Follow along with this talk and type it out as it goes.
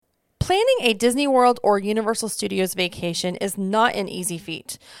Planning a Disney World or Universal Studios vacation is not an easy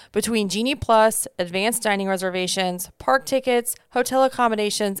feat. Between Genie Plus, advanced dining reservations, park tickets, hotel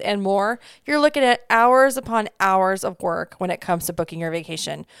accommodations, and more, you're looking at hours upon hours of work when it comes to booking your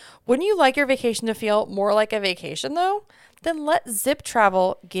vacation. Wouldn't you like your vacation to feel more like a vacation, though? Then let Zip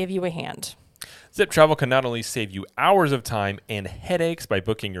Travel give you a hand. Zip Travel can not only save you hours of time and headaches by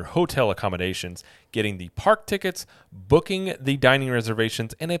booking your hotel accommodations, getting the park tickets, booking the dining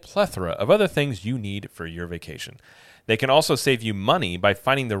reservations, and a plethora of other things you need for your vacation. They can also save you money by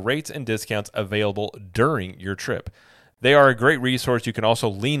finding the rates and discounts available during your trip. They are a great resource you can also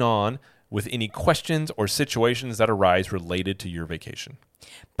lean on with any questions or situations that arise related to your vacation.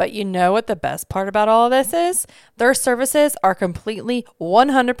 But you know what the best part about all of this is? Their services are completely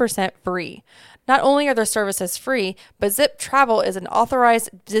 100% free. Not only are their services free, but Zip Travel is an authorized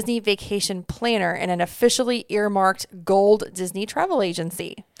Disney vacation planner and an officially earmarked Gold Disney travel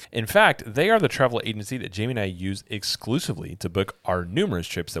agency. In fact, they are the travel agency that Jamie and I use exclusively to book our numerous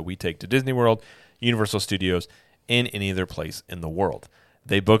trips that we take to Disney World, Universal Studios, and any other place in the world.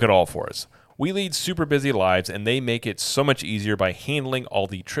 They book it all for us. We lead super busy lives, and they make it so much easier by handling all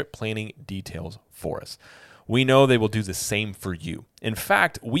the trip planning details for us. We know they will do the same for you. In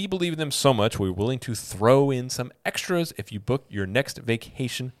fact, we believe in them so much, we're willing to throw in some extras if you book your next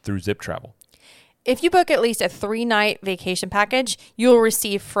vacation through Zip Travel. If you book at least a 3-night vacation package, you'll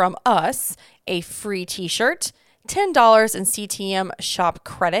receive from us a free t-shirt, $10 in CTM shop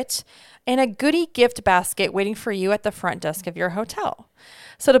credit, and a goodie gift basket waiting for you at the front desk of your hotel.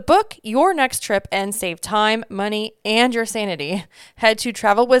 So to book your next trip and save time, money, and your sanity, head to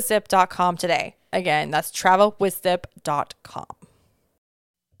travelwithzip.com today. Again, that's travelwithzip.com.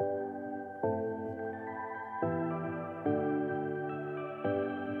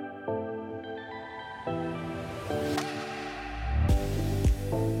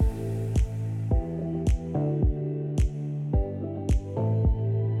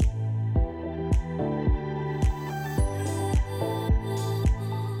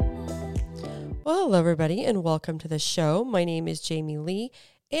 Well, hello, everybody, and welcome to the show. My name is Jamie Lee,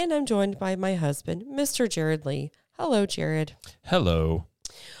 and I'm joined by my husband, Mr. Jared Lee. Hello, Jared. Hello.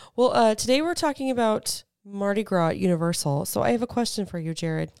 Well, today we're talking about Mardi Gras at Universal. So I have a question for you,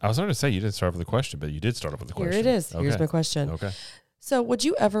 Jared. I was going to say you didn't start off with a question, but you did start off with a question. Here it is. Okay. Here's my question. Okay. So would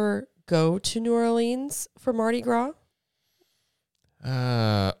you ever go to New Orleans for Mardi Gras?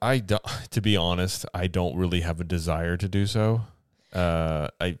 I don't. To be honest, I don't really have a desire to do so.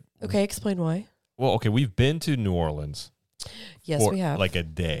 Okay, explain why. Well, okay, we've been to New Orleans. Yes, for we have. like a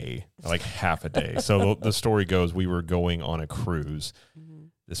day, like half a day. So the story goes, we were going on a cruise. Mm-hmm.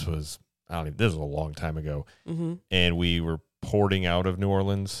 This was this was a long time ago, Mm-hmm. and we were porting out of New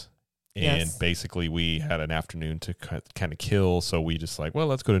Orleans, and Yes. basically we had an afternoon to kind of kill. So we just like, well,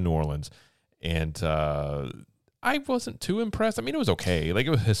 let's go to New Orleans, and I wasn't too impressed. I mean, it was okay. Like, it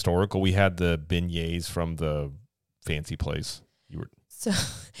was historical. We had the beignets from the fancy place. So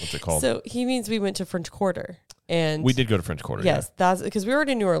What's it called? So he means we went to French Quarter. And We did go to French Quarter. Yes, that's because we were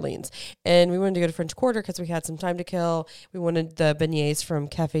in New Orleans, and we wanted to go to French Quarter because we had some time to kill. We wanted the beignets from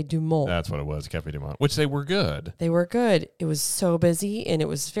Café Du Monde. That's what it was, Café du Monde, which they were good. They were good. It was so busy, and it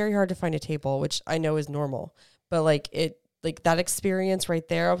was very hard to find a table, which I know is normal. But like that experience right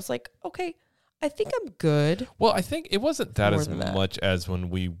there, I was like, okay, I think I'm good. Well, I think it wasn't that More as than that. much as when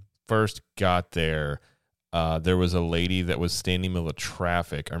we first got there. There was a lady that was standing in the middle of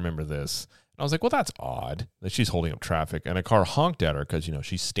traffic. I remember this. And I was like, well, that's odd that she's holding up traffic. And a car honked at her because,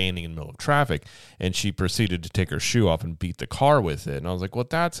 she's standing in the middle of traffic. And she proceeded to take her shoe off and beat the car with it. And I was like, well,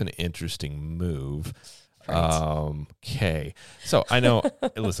 that's an interesting move. Right. Okay. So I know,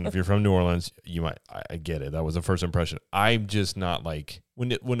 listen, if you're from New Orleans, you might, I get it. That was the first impression. I'm just not like,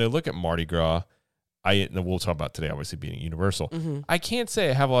 when I look at Mardi Gras, we'll talk about today, obviously being at Universal. Mm-hmm. I can't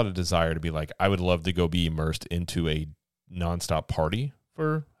say I have a lot of desire to be like, I would love to go be immersed into a nonstop party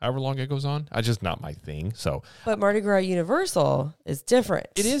for however long it goes on. It's just not my thing. So, But Mardi Gras Universal is different.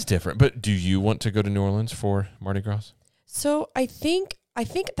 it is different. But do you want to go to New Orleans for Mardi Gras? So I think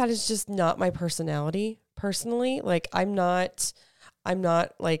that is just not my personality personally. Like I'm not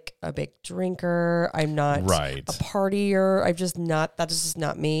like a big drinker. I'm not Right. a partier. I'm just not, that is just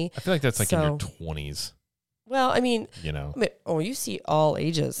not me. I feel like that's like in your So- 20s, Well, I mean, you see all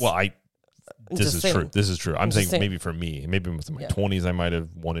ages. Well, I'm this just is saying. true. This is true. I'm I'm saying just saying. maybe for me, maybe in my Yeah. 20s, I might have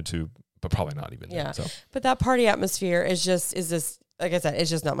wanted to, but probably not even. Yeah. Then, so. But that party atmosphere is this, like I said, it's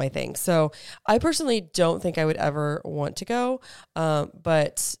just not my thing. So I personally don't think I would ever want to go.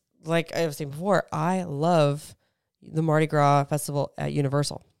 But like I was saying before, I love the Mardi Gras festival at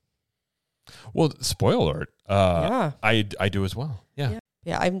Universal. Well, spoiler alert. Yeah. I do as well. Yeah.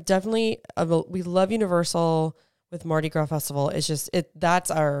 Yeah, I'm definitely. We love Universal with Mardi Gras Festival. It's just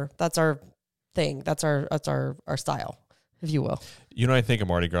That's our thing. That's our style, if you will. You know what I think of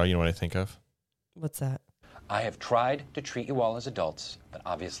Mardi Gras? You know what I think of? What's that? I have tried to treat you all as adults, but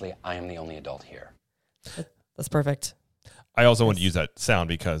obviously I am the only adult here. That's perfect. I also want to use that sound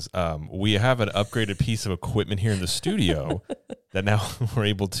because we have an upgraded piece of equipment here in the studio that now we're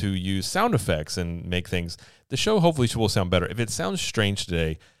able to use sound effects and make things. The show hopefully will sound better. If it sounds strange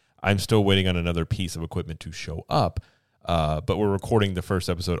today, I'm still waiting on another piece of equipment to show up. But we're recording the first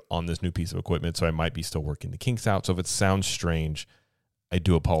episode on this new piece of equipment, so I might be still working the kinks out. So if it sounds strange, I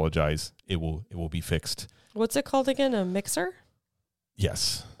do apologize. It will be fixed. What's it called again? A mixer?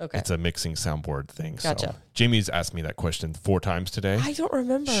 Yes. Okay. It's a mixing soundboard thing. Gotcha. So Jamie's asked me that question 4 times today. I don't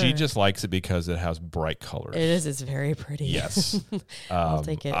remember. She just likes it because it has bright colors. It is. It's very pretty. Yes. I'll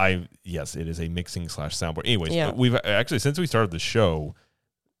take it. Yes, it is a mixing / soundboard. Anyways, Yeah. we've actually, since we started the show,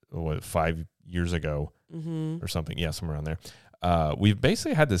 5 years ago Mm-hmm. or something. Yeah, somewhere around there. We've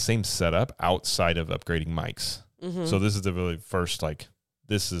basically had the same setup outside of upgrading mics. Mm-hmm. So this is the really first,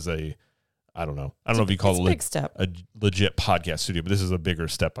 this is I don't know if you call It's it a big step. a legit podcast studio, but this is a bigger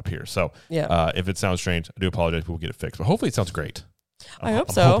step up here. So Yeah. if it sounds strange, I do apologize. We'll get it fixed, but hopefully it sounds great. I hope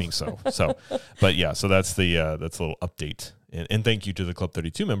I'm so. hoping so. But yeah, so that's a little update, and thank you to the Club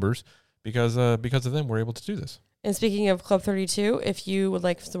 32 members because of them we're able to do this. And speaking of Club 32, if you would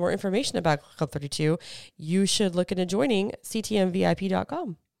like some more information about Club 32, you should look into joining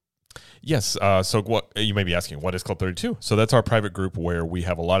ctmvip.com. Yes. So what you may be asking, what is Club 32? So that's our private group where we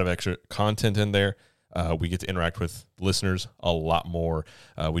have a lot of extra content in there. We get to interact with listeners a lot more.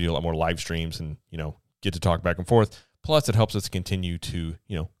 We do a lot more live streams and, get to talk back and forth. Plus it helps us continue to,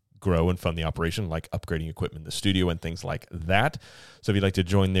 grow and fund the operation, like upgrading equipment in the studio and things like that. So if you'd like to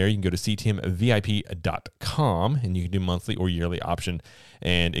join there, you can go to ctmvip.com and you can do monthly or yearly option.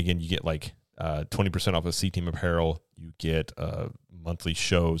 And again, you get 20% off of CTM apparel. You get monthly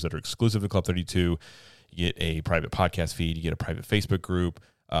shows that are exclusive to Club 32. You get a private podcast feed. You get a private Facebook group.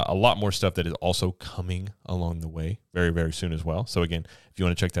 A lot more stuff that is also coming along the way very, very soon as well. So again, if you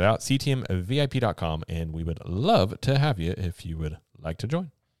want to check that out, ctmvip.com, and we would love to have you if you would like to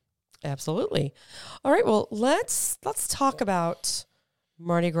join. Absolutely. All right. Well, let's talk about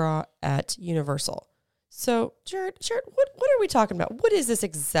Mardi Gras at Universal. So, Jared, what are we talking about? What is this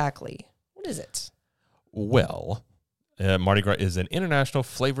exactly? What is it? Well, Mardi Gras is an international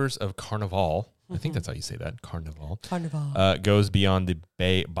flavors of Carnival. I think that's how you say that, Carnival. Carnival. Goes beyond the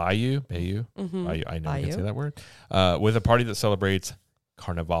Bayou. Mm-hmm. Bayou, I know I can Bayou. say that word. With a party that celebrates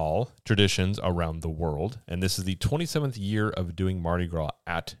Carnival traditions around the world. And this is the 27th year of doing Mardi Gras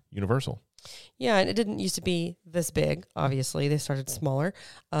at Universal. Yeah, and it didn't used to be this big, obviously. They started smaller.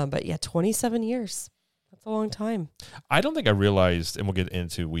 But yeah, 27 years. That's a long time. I don't think I realized, and we'll get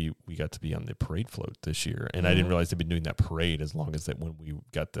into, we got to be on the parade float this year, and I didn't realize they've been doing that parade as long as that when we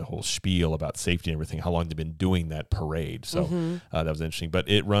got the whole spiel about safety and everything, how long they've been doing that parade. So that was interesting. But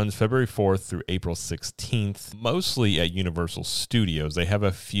it runs February 4th through April 16th, mostly at Universal Studios. They have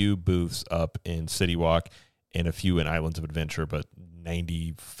a few booths up in City Walk and a few in Islands of Adventure, but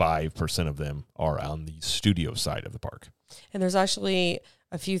 95% of them are on the studio side of the park. And there's actually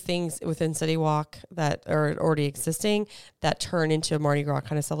a few things within City Walk that are already existing that turn into a Mardi Gras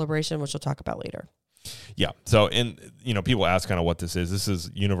kind of celebration, which we'll talk about later. Yeah. So, and, people ask kind of what this is. This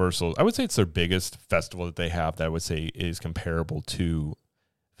is Universal. I would say it's their biggest festival that they have that I would say is comparable to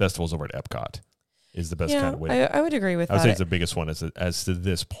festivals over at Epcot is the best kind of way. I would agree with that. I would say it's the biggest one as to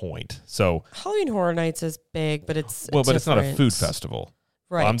this point. So Halloween Horror Nights is big, but it's but it's not a different. food festival.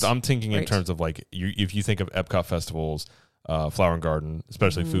 Right. I'm thinking in Right. terms of if you think of Epcot festivals, Flower and Garden,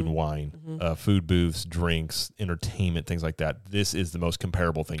 especially food and wine, food booths, drinks, entertainment, things like that. This is the most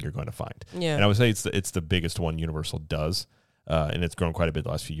comparable thing you're going to find. Yeah. And I would say it's the biggest one Universal does, and it's grown quite a bit the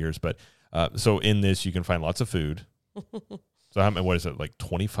last few years. But so in this, you can find lots of food. So what is it,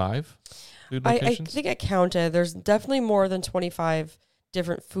 25 food I locations? think I counted. There's definitely more than 25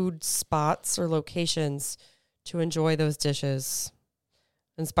 different food spots or locations to enjoy those dishes.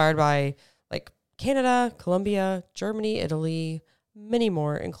 Inspired by Canada, Colombia, Germany, Italy, many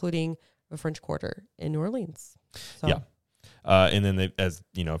more, including the French Quarter in New Orleans. So, Yeah. And then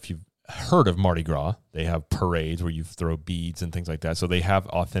if you've heard of Mardi Gras, they have parades where you throw beads and things like that. So they have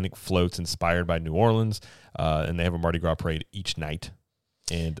authentic floats inspired by New Orleans, and they have a Mardi Gras parade each night.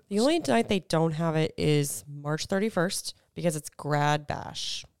 And the only night they don't have it is March 31st because it's Grad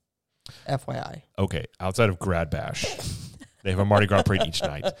Bash. FYI. okay, outside of Grad Bash, they have a Mardi Gras parade each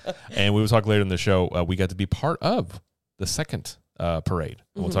night. And we will talk later in the show. We got to be part of the second parade.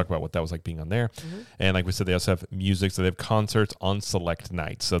 And we'll talk about what that was like being on there. And like we said, they also have music. So they have concerts on select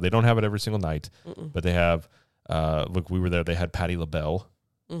nights. So they don't have it every single night, but they have, look, we were there. They had Patti LaBelle.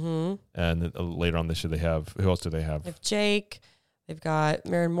 And then, later on this year, they have, who else do they have? They have Jake. They've got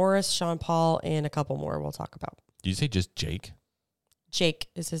Maren Morris, Sean Paul, and a couple more we'll talk about. Did you say just Jake? Jake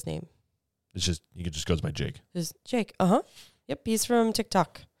is his name. It's just, he just goes by Jake. Is Jake. Uh-huh. Yep, he's from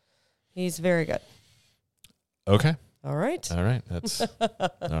TikTok. He's very good. Okay. All right. That's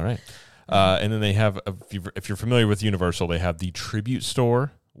all right. And then they have, if you're familiar with Universal, they have the Tribute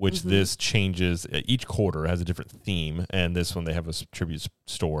Store, which this changes. Each quarter has a different theme. And this one, they have a Tribute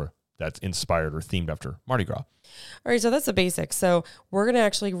Store that's inspired or themed after Mardi Gras. All right, so that's the basics. So we're going to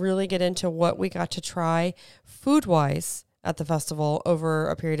actually really get into what we got to try food-wise at the festival over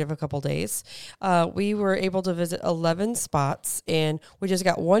a period of a couple days. We were able to visit 11 spots, and we just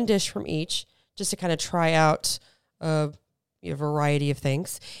got one dish from each just to kind of try out a variety of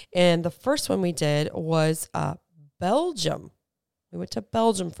things. And the first one we did was Belgium. We went to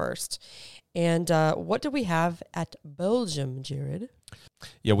Belgium first. And what did we have at Belgium, Jared?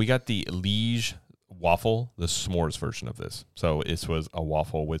 Yeah, we got the Liege waffle, the s'mores version of this. So this was a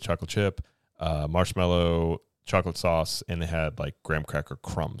waffle with chocolate chip, marshmallow, chocolate sauce, and it had like graham cracker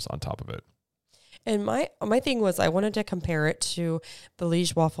crumbs on top of it. And my thing was I wanted to compare it to the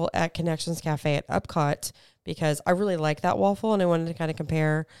Liege waffle at Connections Cafe at Epcot because I really like that waffle and I wanted to kind of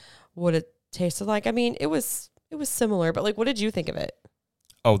compare what it tasted like. I mean, it was similar, but like, what did you think of it?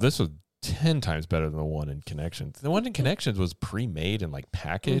 Oh, this was 10 times better than the one in Connections. The one in Connections was pre-made and like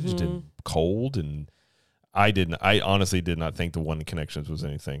packaged and cold, and I honestly did not think the one in Connections was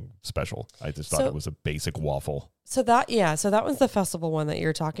anything special. I just thought it was a basic waffle. So that was the festival one that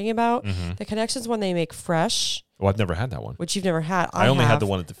you're talking about. The Connections one they make fresh. Well, I've never had that one. Which you've never had. I only had the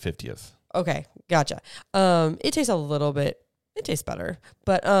one at the 50th. Okay, gotcha. It tastes a little bit. It tastes better,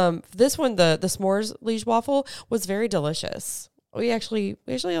 but this one, the s'mores Liege waffle, was very delicious. We actually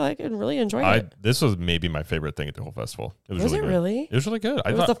like it and really enjoyed it. This was maybe my favorite thing at the whole festival. It was really good. Really? It was really good.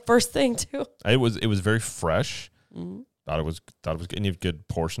 It was the first thing too. It was very fresh. Thought it was good. And you have good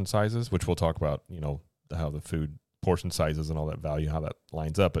portion sizes, which we'll talk about. You know how the food portion sizes and all that value, how that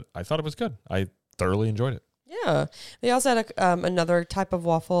lines up. But I thought it was good. I thoroughly enjoyed it. Yeah. They also had another type of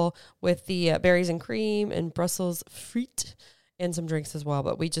waffle with the berries and cream and Brussels frites and some drinks as well.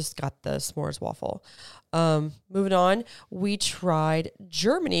 But we just got the s'mores waffle. Moving on, we tried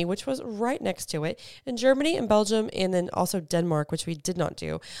Germany, which was right next to it. And Germany and Belgium and then also Denmark, which we did not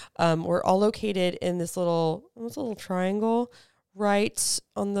do. We're all located in this little triangle right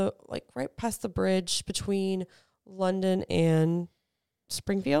on the, like right past the bridge between London and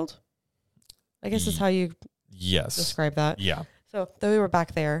Springfield. I guess is how you describe that. Yeah. So we were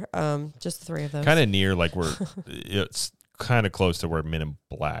back there, just the three of those. Kind of near, like it's kind of close to where Men in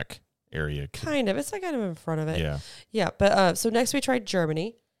Black area. Kind of. It's like kind of in front of it. Yeah. Yeah. But so next we tried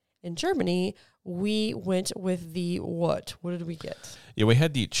Germany. In Germany, we went with the what? What did we get? Yeah, we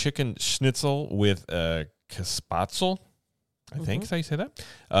had the chicken schnitzel with Kaspatzel. I think is how you say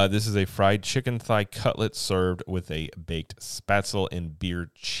that. This is a fried chicken thigh cutlet served with a baked spatzel and beer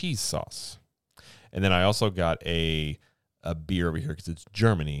cheese sauce. And then I also got a beer over here because it's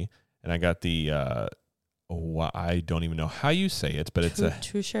Germany. And I got the, I don't even know how you say it, but it's a...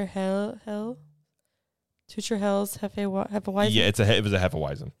 Tuscher Hell? Tuscher Hell's Hefeweizen? Yeah, it was a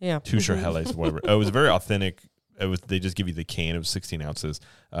Hefeweizen. Yeah. Tuscher Helles, whatever. It was very authentic. They just give you the can. It was 16 ounces.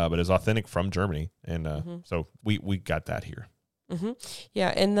 But it was authentic from Germany. And so we got that here. Yeah,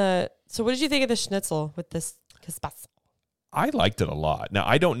 and so what did you think of the schnitzel with this Kaspatzel? I liked it a lot. Now,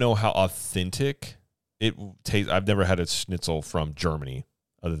 I don't know how authentic it tastes. I've never had a schnitzel from Germany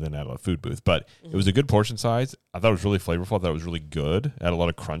other than at a food booth, but it was a good portion size. I thought it was really flavorful. I thought it was really good. It had a lot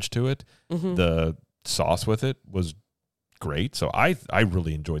of crunch to it. The sauce with it was great. So I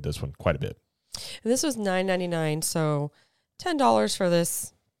really enjoyed this one quite a bit. And this was $9.99, so $10 for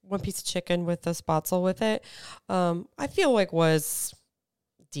this one piece of chicken with the spatzel with it. I feel like was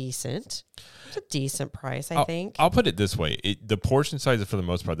decent. It's a decent price, I think. I'll put it this way. The portion sizes, for the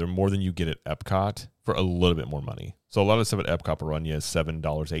most part, they're more than you get at Epcot for a little bit more money. So a lot of stuff at Epcot will run you $7,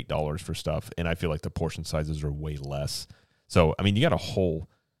 $8 for stuff, and I feel like the portion sizes are way less. So, I mean, you got a whole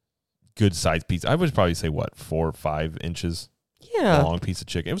good size piece. I would probably say, 4 or 5 inches long piece of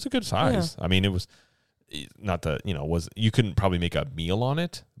chicken. It was a good size. Yeah. I mean, it was not that, you couldn't probably make a meal on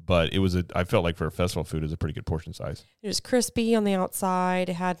it, but it was I felt like for a festival food, it was a pretty good portion size. It was crispy on the outside.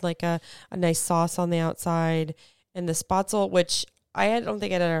 It had like a nice sauce on the outside, and the spatzel, which I don't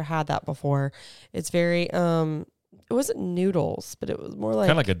think I'd ever had that before. It's very, it wasn't noodles, but it was more like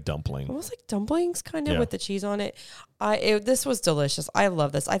Kind of like a dumpling. almost like dumplings, kind of Yeah. with the cheese on it. This was delicious. I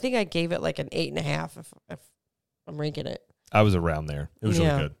love this. I think I gave it like an 8.5 if I'm ranking it. I was around there. It was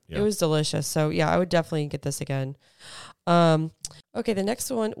really good. Yeah. It was delicious. So yeah, I would definitely get this again. Okay, the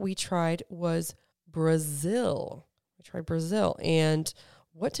next one we tried was Brazil. We tried Brazil, and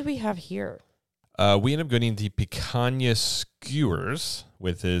what do we have here? We ended up getting the picanha skewers,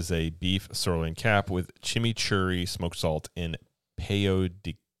 with is a beef sirloin cap with chimichurri, smoked salt, and pão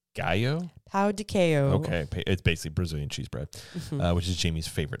de gallo. Pão de queijo. Okay, it's basically Brazilian cheese bread, which is Jamie's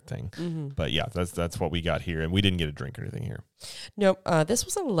favorite thing. But yeah, that's what we got here, and we didn't get a drink or anything here. Nope. This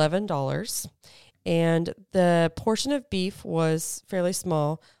was $11, and the portion of beef was fairly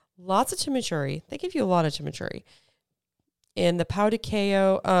small. Lots of chimichurri. They give you a lot of chimichurri. And the pão de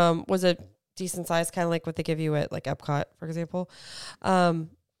queijo was a decent size, kind of like what they give you at like Epcot, for example. I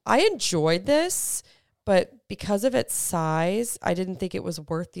enjoyed this, but because of its size, I didn't think it was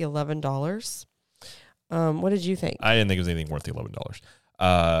worth the $11. What did you think? I didn't think it was anything worth the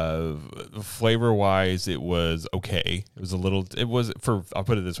 $11. Flavor wise, it was okay. I'll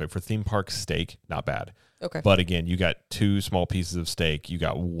put it this way, for theme park steak, not bad. Okay. But again, you got 2 small pieces of steak, you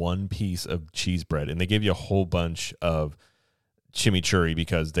got 1 piece of cheese bread, and they gave you a whole bunch of chimichurri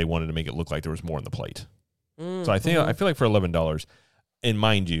because they wanted to make it look like there was more on the plate. So I feel like for $11, and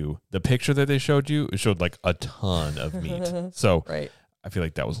mind you, the picture that they showed you, it showed like a ton of meat. So Right. I feel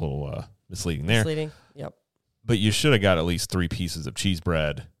like that was a little misleading there. Misleading. Yep. But you should have got at least 3 pieces of cheese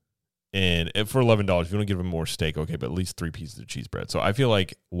bread. And for $11, if you want to give them more steak, okay, but at least 3 pieces of cheese bread. So I feel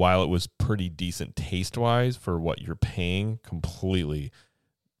like while it was pretty decent taste-wise for what you're paying, completely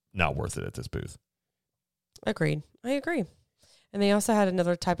not worth it at this booth. Agreed. I agree. And they also had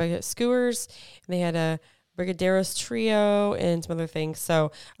another type of skewers, and they had a Brigadeiros trio and some other things.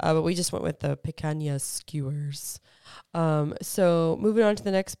 So, but we just went with the picanha skewers. So moving on to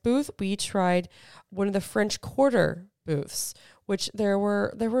the next booth, we tried one of the French Quarter booths, which there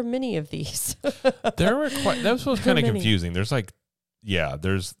were many of these. That was kind of many. confusing.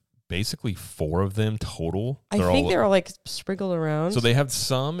 There's basically 4 of them total. I think they were like sprinkled around. So they have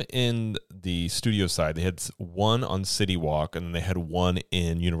some in the studio side. They had 1 on City Walk, and then they had 1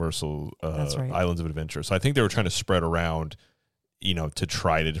 in Universal That's right. Islands of Adventure. So I think they were trying to spread around, to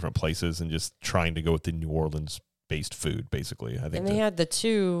try to different places and just trying to go with the New Orleans-based food, basically. I think. And they had the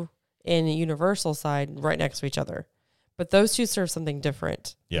 2 in the Universal side right next to each other. But those 2 serve something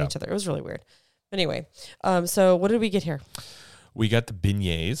different than each other. It was really weird. Anyway, so what did we get here? We got the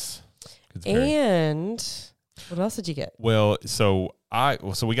beignets. And what else did you get? Well, so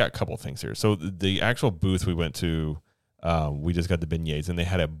we got a couple of things here. So the actual booth we went to, we just got the beignets, and they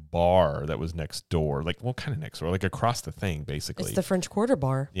had a bar that was next door, kind of next door, like across the thing, basically. It's the French Quarter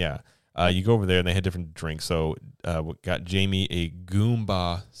bar. Yeah. You go over there, and they had different drinks. So we got Jamie a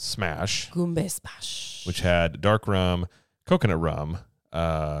Goomba Smash. Goomba Smash. Which had dark rum, coconut rum,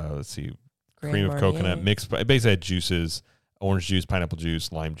 let's see, cream of coconut, mixed, basically had juices, orange juice, pineapple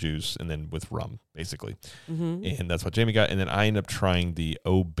juice, lime juice, and then with rum, basically. And that's what Jamie got. And then I ended up trying the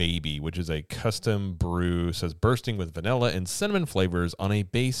Oh Baby, which is a custom brew, says bursting with vanilla and cinnamon flavors on a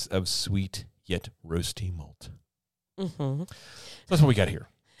base of sweet yet roasty malt. That's what we got here.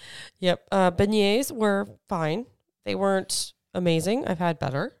 Yep. Beignets were fine. They weren't amazing. I've had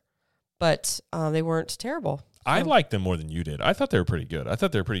better, but they weren't terrible. I liked them more than you did. I thought they were pretty good. I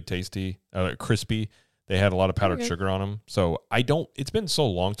thought they were pretty tasty, crispy. They had a lot of powdered sugar on them. So it's been so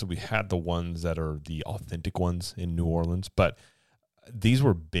long since we had the ones that are the authentic ones in New Orleans, but these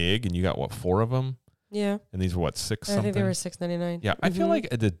were big, and you got 4 of them? Yeah. And these were 6 something? I think they were $6.99. Yeah. I feel like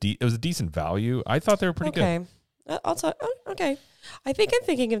it was a decent value. I thought they were pretty good. Okay. I think I'm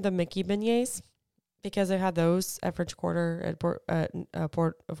thinking of the Mickey beignets because I had those at French Quarter at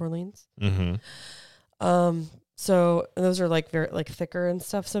Port of Orleans. So those are like very thicker and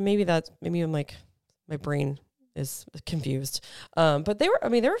stuff. So maybe I'm like, my brain is confused. But they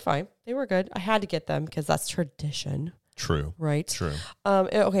were fine. They were good. I had to get them because that's tradition. True. Right. True.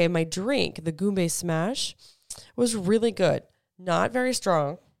 Okay. My drink, the Goomba Smash, was really good. Not very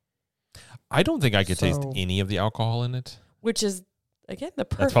strong. I don't think I could taste any of the alcohol in it. Which is, again, the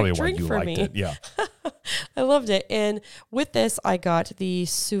That's probably perfect why drink you for liked me. it. Yeah. I loved it. And with this, I got the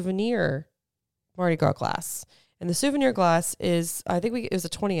souvenir Mardi Gras glass. And the souvenir glass is, I think it was a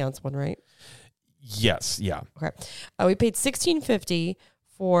 20-ounce one, right? Yes. Yeah. Okay. We paid $16.50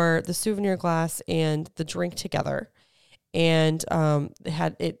 for the souvenir glass and the drink together. And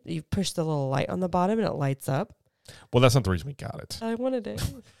you push the little light on the bottom and it lights up. Well, that's not the reason we got it. I wanted it.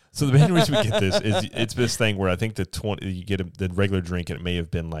 So the main reason we get this is it's this thing where I think you get the regular drink and it may have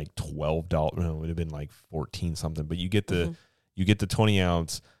been like $12. No, it would have been like 14 something. But you get the 20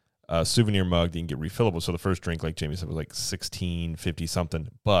 ounce souvenir mug that you can get refillable. So the first drink, like Jamie said, was like $16.50 something.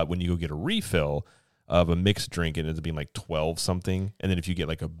 But when you go get a refill of a mixed drink, it ends up being like 12 something. And then if you get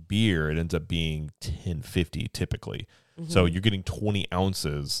like a beer, it ends up being $10.50 typically. So you're getting 20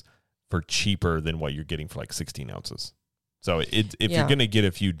 ounces for cheaper than what you're getting for like 16 ounces. So if you're going to get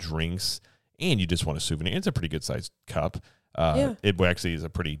a few drinks and you just want a souvenir, it's a pretty good sized cup. It actually is a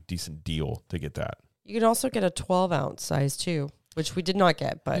pretty decent deal to get that. You can also get a 12 ounce size too, which we did not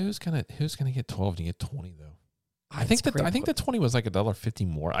get. But who's gonna get 12 and you get 20 though? I think the 20 was like $1.50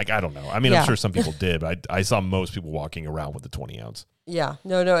 more. Like, I don't know. I mean, I'm sure some people did, but I saw most people walking around with the 20 ounce. Yeah,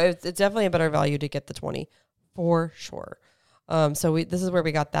 no, it's definitely a better value to get the 20 for sure. So this is where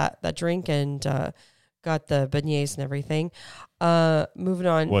we got that drink and got the beignets and everything. Moving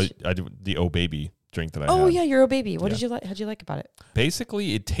on. Well, I did the Oh Baby drink that I had. Oh yeah, your Oh Baby. What did you like? How'd you like about it?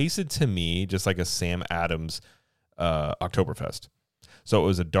 Basically, it tasted to me just like a Sam Adams Oktoberfest. So it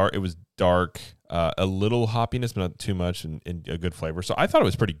was dark, a little hoppiness, but not too much, and a good flavor. So I thought it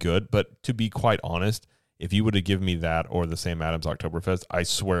was pretty good. But to be quite honest, if you would have given me that or the Sam Adams Oktoberfest, I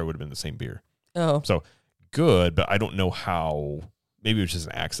swear it would have been the same beer. Oh, so good, but I don't know how. Maybe it was just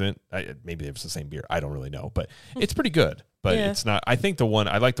an accident. Maybe it was the same beer. I don't really know, but it's pretty good. But it's not. I think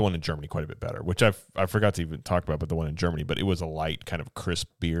I like the one in Germany quite a bit better, which I forgot to even talk about. But the one in Germany, but it was a light, kind of crisp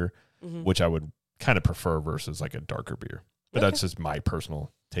beer, which I would kind of prefer versus like a darker beer. But that's just my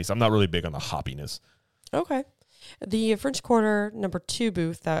personal taste. I'm not really big on the hoppiness. Okay. The French Quarter number 2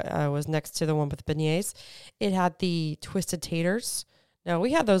 booth that was next to the one with beignets, it had the Twisted Taters. Now,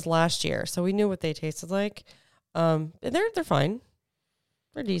 we had those last year, so we knew what they tasted like. They're fine.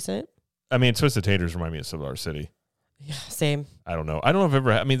 They're decent. I mean, Twisted Taters remind me of Civilized City. Yeah, same. I don't know. I don't know if I've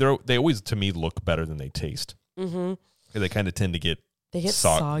ever had. I mean, they always, to me, look better than they taste. Mm-hmm. They kind of tend to get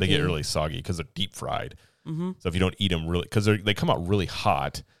soggy. They get really soggy because they're deep fried. Mm-hmm. So if you don't eat them really, because they come out really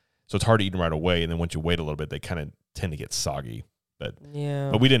hot, so it's hard to eat them right away. And then once you wait a little bit, they kind of tend to get soggy. But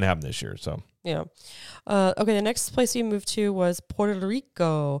we didn't have them this year, so yeah. Okay, the next place we moved to was Puerto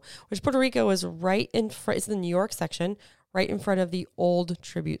Rico, which Puerto Rico is right in front. It's in the New York section, right in front of the old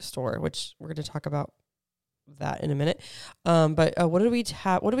Tribute store, which we're going to talk about that in a minute. But what do we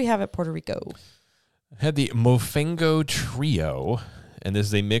have? What do we have at Puerto Rico? I had the Mofongo Trio. And this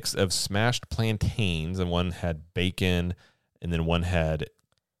is a mix of smashed plantains, and one had bacon, and then one had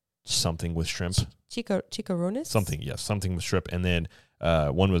something with shrimp. Chicharrones? Something with shrimp. And then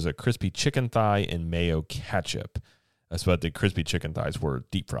one was a crispy chicken thigh and mayo ketchup. That's what the crispy chicken thighs were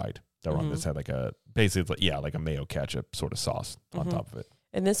deep fried. That one this had like a mayo ketchup sort of sauce on top of it.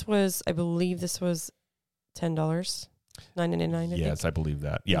 And this was, I believe this was $10. $9.99. Yes, I believe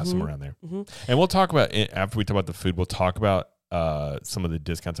that. Yeah, somewhere around there. Mm-hmm. And we'll talk about after we talk about the food. We'll talk about some of the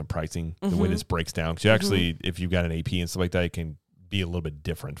discounts and pricing, the way this breaks down. Because you actually, if you've got an AP and stuff like that, it can be a little bit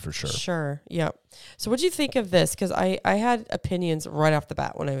different for sure. Sure. Yeah. So what do you think of this? Because I had opinions right off the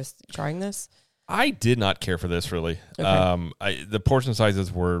bat when I was trying this. I did not care for this really. Okay. The portion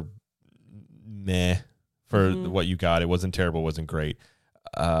sizes were meh for what you got. It wasn't terrible. It wasn't great.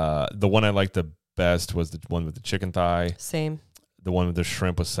 The one I liked the best was the one with the chicken thigh. Same. The one with the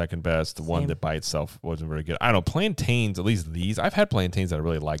shrimp was second best. The one that by itself wasn't very good. I don't know. Plantains, at least these. I've had plantains that I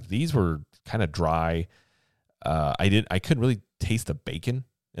really liked. These were kind of dry. I couldn't really taste the bacon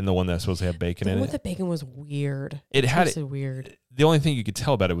in the one that's supposed to have bacon in it. The bacon was weird. It tasted weird. The only thing you could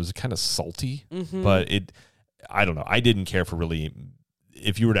tell about it was kind of salty, but I don't know. I didn't care for really.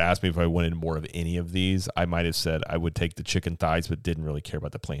 If you were to ask me if I wanted more of any of these, I might have said I would take the chicken thighs, but didn't really care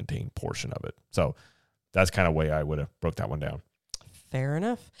about the plantain portion of it. So that's kind of the way I would have broke that one down. Fair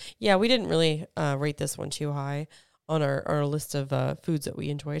enough. Yeah, we didn't really rate this one too high on our list of foods that we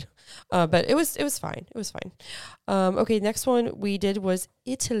enjoyed, but it was fine. It was fine. Okay, next one we did was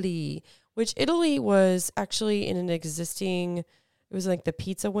Italy, which Italy was actually in an existing. It was like the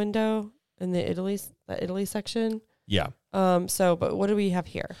pizza window in the Italy section. Yeah. But what do we have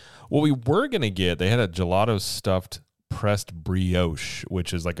here? What we were gonna get, they had a gelato stuffed pressed brioche,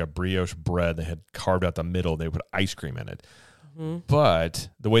 which is like a brioche bread. They had carved out the middle. They put ice cream in it. But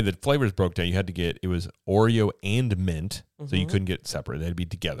the way the flavors broke down, you had to get, it was Oreo and mint, so you couldn't get separate. They had to be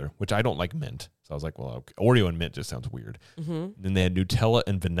together, which I don't like mint. So I was like, well, okay. Oreo and mint just sounds weird. Then they had Nutella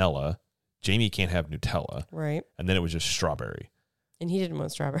and vanilla. Jamie can't have Nutella. Right. And then it was just strawberry. And he didn't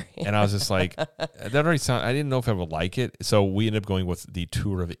want strawberry. And I was just like, that already sounded, I didn't know if I would like it. So we ended up going with the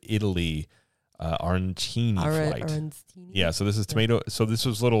tour of Italy arancini flight. Arancini? Yeah, so this is tomato. So this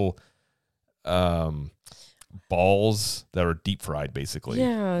was little balls that are deep fried, basically.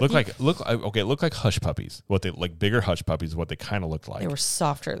 Yeah, look like hush puppies. What they like, bigger hush puppies is what they kind of looked like. They were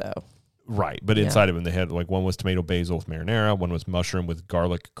softer though. Right, but inside of them they had like one was tomato basil with marinara, one was mushroom with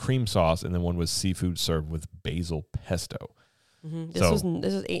garlic cream sauce, and then one was seafood served with basil pesto. Mm-hmm. This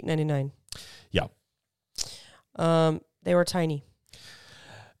was $8.99. Yeah. They were tiny.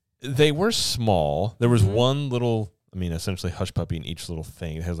 They were small. There was one little, essentially hush puppy in each little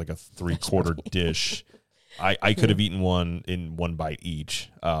thing. It has like a 3/4 dish. I could have eaten one in one bite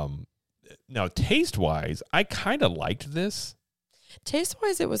each. Now, taste-wise, I kind of liked this.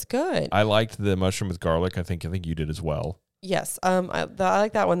 Taste-wise, it was good. I liked the mushroom with garlic. I think you did as well. Yes. I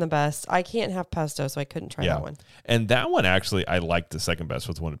like that one the best. I can't have pesto, so I couldn't try that one. And that one, actually, I liked the second best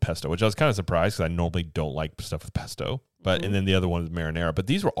with one with pesto, which I was kind of surprised because I normally don't like stuff with pesto. But and then the other one was marinara. But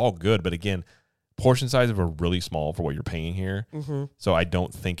these were all good. But again, portion sizes were really small for what you're paying here. Mm-hmm. So I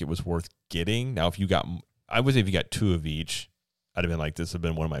don't think it was worth getting. Now, if you got 2 of each, I'd have been like, this would have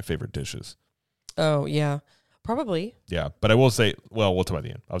been one of my favorite dishes. Oh, yeah. Probably. Yeah. But I will say, well, we'll talk about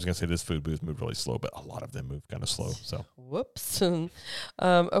the end. I was going to say this food booth moved really slow, but a lot of them moved kind of slow. So whoops. Okay.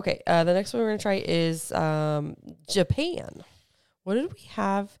 The next one we're going to try is Japan. What did we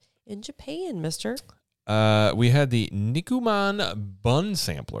have in Japan, mister? We had the Nikuman bun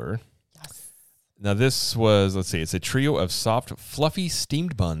sampler. Yes. Now this was, it's a trio of soft, fluffy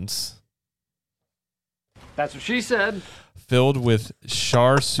steamed buns. That's what she said. Filled with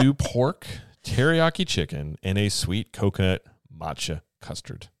char siu pork, teriyaki chicken, and a sweet coconut matcha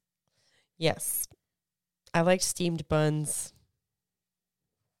custard. Yes. I like steamed buns.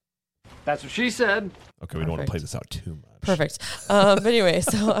 That's what she said. Okay, we don't want to play this out too much. Perfect. But anyway,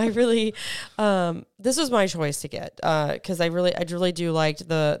 so I really, this was my choice to get because I really do like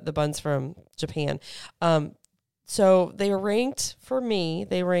the buns from Japan. So they ranked for me.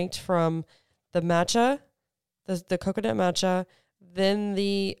 They ranked from the matcha, the coconut matcha, then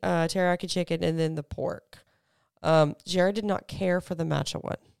the teriyaki chicken, and then the pork. Jared did not care for the matcha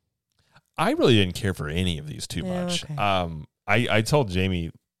one. I really didn't care for any of these too much. Okay. I told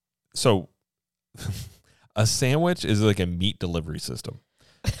Jamie, so a sandwich is like a meat delivery system.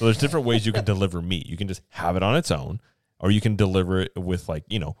 So there's different ways you can deliver meat. You can just have it on its own, or you can deliver it with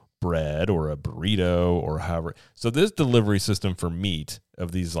bread or a burrito or however. So this delivery system for meat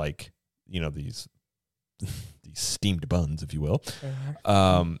of these these steamed buns, if you will.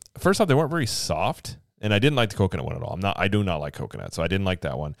 First off, they weren't very soft, and I didn't like the coconut one at all. I do not like coconut, so I didn't like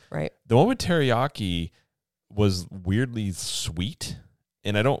that one. Right. The one with teriyaki was weirdly sweet.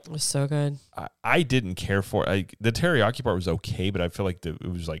 And it was so good. I didn't care for it. The teriyaki part was okay, but I feel like it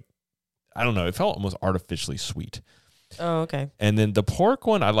was like, I don't know. It felt almost artificially sweet. Oh, okay. And then the pork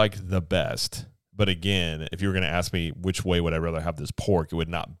one I liked the best. But again, if you were going to ask me which way would I rather have this pork, it would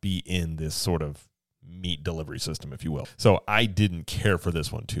not be in this sort of meat delivery system, if you will. So I didn't care for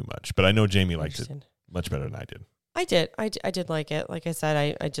this one too much. But I know Jamie liked it much better than I did. I did. I did like it. Like I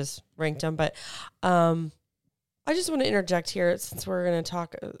said, I just ranked them. But I just want to interject here since we're going to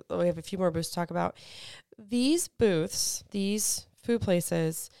talk. We have a few more booths to talk about. These booths, these food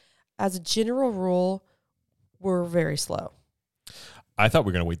places, as a general rule, were very slow. I thought we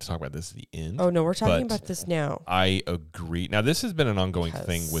were going to wait to talk about this at the end. Oh, no, we're talking about this now. I agree. Now, this has been an ongoing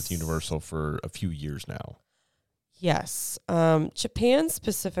thing with Universal for a few years now. Yes. Japan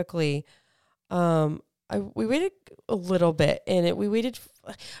specifically, we waited a little bit, and it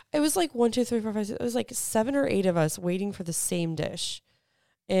was like 1, 2, 3, 4, 5, 6, it was like 7 or 8 of us waiting for the same dish.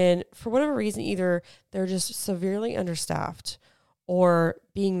 And for whatever reason, either they're just severely understaffed, or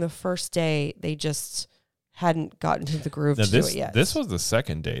being the first day, they just hadn't gotten to the groove to do it yet. This was the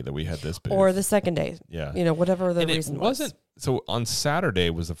second day that we had this booth. Or the second day. Yeah. Whatever the reason was. So on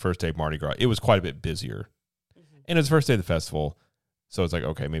Saturday was the first day of Mardi Gras. It was quite a bit busier. Mm-hmm. And it was the first day of the festival. So it's like,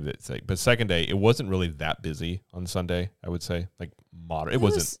 okay, maybe that's like, but second day, it wasn't really that busy on Sunday, I would say. Like moderate. It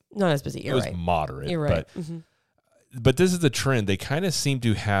wasn't not as busy. It was moderate. You're right. But this is the trend. They kind of seem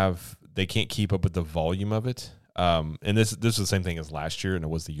to they can't keep up with the volume of it. And this was the same thing as last year, and it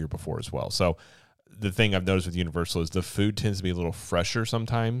was the year before as well. So the thing I've noticed with Universal is the food tends to be a little fresher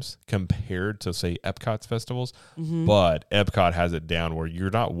sometimes compared to, say, Epcot's festivals. Mm-hmm. But Epcot has it down where you're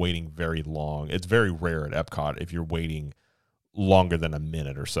not waiting very long. It's very rare at Epcot if you're waiting longer than a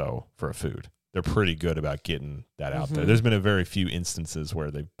minute or so for a food. They're pretty good about getting that out there. There's been a very few instances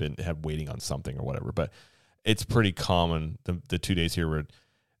where they've had waiting on something or whatever, but it's pretty common the 2 days here where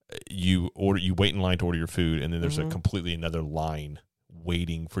you wait in line to order your food, and then there's a completely another line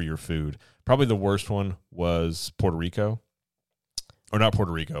waiting for your food. Probably the worst one was Puerto Rico, or not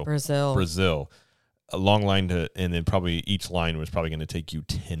Puerto Rico, Brazil. A long line and then probably each line was probably going to take you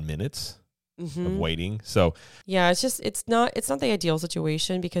 10 minutes. of waiting. So Yeah, it's not the ideal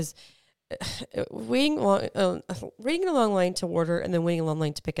situation because waiting in a long line to order and then waiting in a long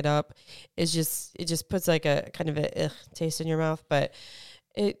line to pick it up it just puts like a kind of a taste in your mouth. But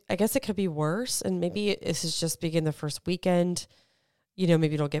I guess it could be worse, and maybe this is just begin the first weekend.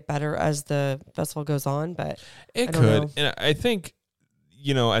 Maybe it'll get better as the festival goes on, but it could. And I think,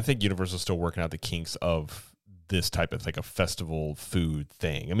 I think Universal's still working out the kinks of this type of like a festival food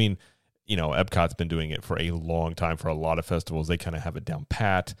thing. I mean, Epcot's been doing it for a long time for a lot of festivals. They kind of have it down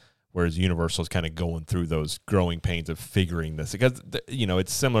pat, whereas Universal's kind of going through those growing pains of figuring this because,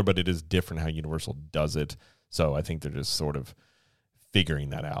 it's similar, but it is different how Universal does it. So I think they're just sort of figuring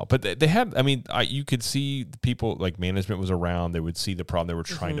that out. But they had, you could see the people, like management was around. They would see the problem. They were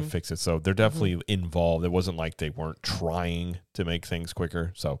trying to fix it. So they're definitely involved. It wasn't like they weren't trying to make things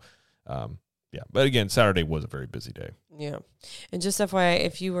quicker. So, yeah. But again, Saturday was a very busy day. Yeah. And just FYI,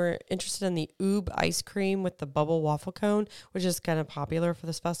 if you were interested in the Oob ice cream with the bubble waffle cone, which is kind of popular for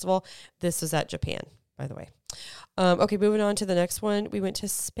this festival, this is at Japan, by the way. Okay, moving on to the next one. We went to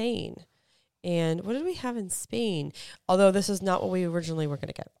Spain. And what did we have in Spain? Although this is not what we originally were going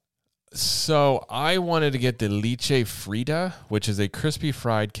to get. So I wanted to get the Leche Frita, which is a crispy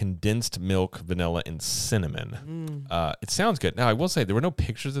fried condensed milk, vanilla, and cinnamon. It sounds good. Now, I will say there were no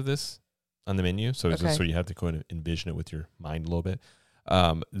pictures of this on the menu, so it's just so you have to go and envision it with your mind a little bit.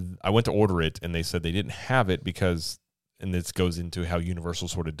 I went to order it, and they said they didn't have it because, and this goes into how Universal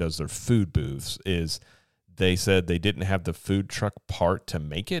sort of does their food booths, is they said they didn't have the food truck part to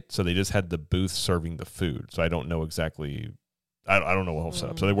make it, so they just had the booth serving the food. So I don't know exactly. I don't know the whole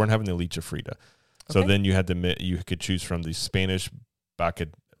setup. So they weren't having the Leche Frita. So then you could choose from the Spanish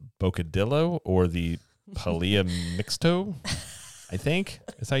bocadillo or the paella mixto. I think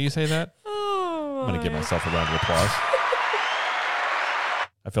is how you say that. I'm gonna give myself a round of applause.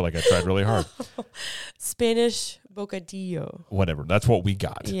 I feel like I tried really hard. Spanish bocadillo. Whatever. That's what we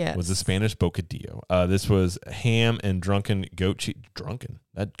got. Yes. Was the Spanish bocadillo. This was ham and drunken goat cheese. Drunken?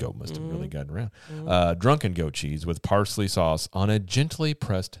 That goat must have really gotten around. Drunken goat cheese with parsley sauce on a gently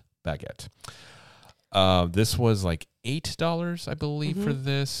pressed baguette. This was like $8, I believe, for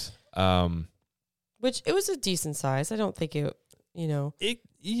this. Which it was a decent size. I don't think it,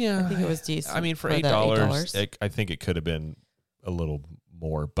 Yeah. I think it was decent. I mean, for $8, I think it could have been a little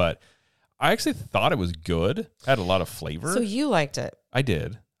more, but I actually thought it was good. It had a lot of flavor. So you liked it? I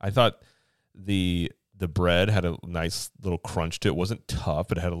did. I thought the bread had a nice little crunch to it. It wasn't tough,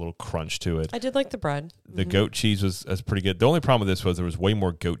 but it had a little crunch to it. I did like the bread. The goat cheese was pretty good. The only problem with this was there was way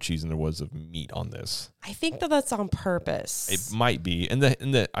more goat cheese than there was of meat on this. I think that's on purpose. It might be. And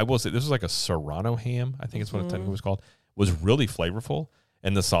the I will say this was like a Serrano ham, I think it's what it technically was called. Was really flavorful,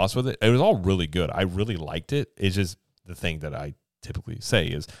 and the sauce with it was all really good. I really liked it. It's just the thing that I typically say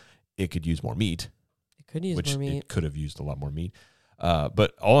is it could use more meat. It could use more meat. It could have used a lot more meat.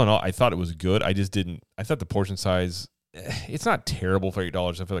 But all in all, I thought it was good. I thought the portion size, it's not terrible for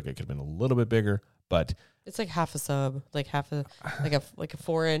 $8. I feel like it could have been a little bit bigger, but it's like half a sub, like a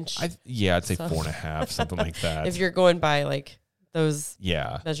 4-inch. I'd say 4.5, something like that. If you're going by like those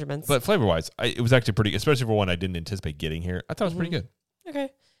measurements. But flavor wise, it was actually pretty, especially for one I didn't anticipate getting here. I thought it was pretty good. Okay.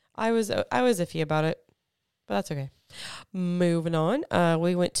 I was iffy about it, but that's okay. Moving on.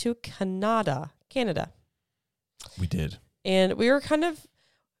 We went to Canada. We did. And we were kind of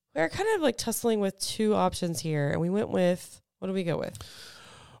like tussling with two options here. And we went with, what did we go with?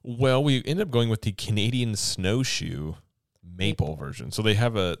 Well, we ended up going with the Canadian snowshoe maple version. So they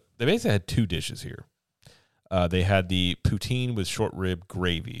basically had two dishes here. They had the poutine with short rib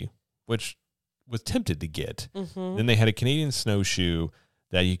gravy, which was tempted to get. Then they had a Canadian snowshoe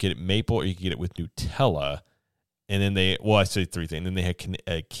that you could get maple or you could get it with Nutella. And then I say three things. And then they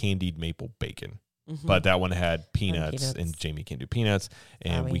had candied maple bacon. But that one had peanuts, and Jamie can't do peanuts,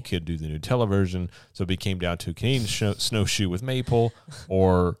 and we could do the Nutella version. So it came down to Canadian snowshoe with maple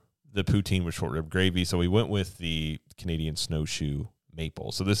or the poutine with short rib gravy. So we went with the Canadian snowshoe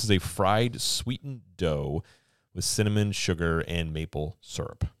maple. So this is a fried sweetened dough with cinnamon, sugar, and maple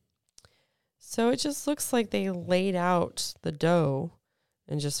syrup. So it just looks like they laid out the dough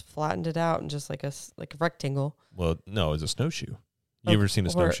and just flattened it out in just like a rectangle. Well, no, it's a snowshoe. You ever seen a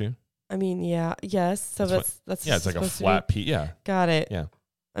snowshoe? I mean, yes. So that's it's like a flat piece. Yeah. Got it. Yeah.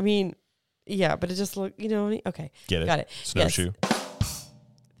 I mean, yeah, but it just looked, okay. Get it? Got it. Snowshoe. Yes.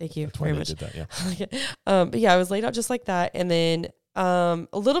 Thank you That's very why much. They did that, yeah. But yeah, it was laid out just like that. And then a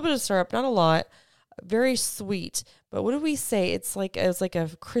little bit of syrup, not a lot, very sweet. But what did we say? It was like a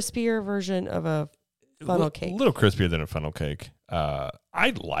crispier version of a funnel cake. A little crispier than a funnel cake.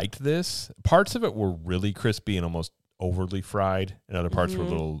 I liked this. Parts of it were really crispy and almost overly fried, and other parts were a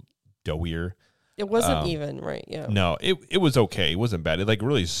little doughier. It wasn't even right. Yeah. No, it was okay. It wasn't bad. It like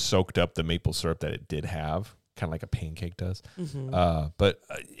really soaked up the maple syrup that it did have, kind of like a pancake does. But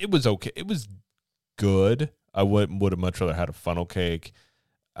it was okay. It was good. I would have much rather had a funnel cake.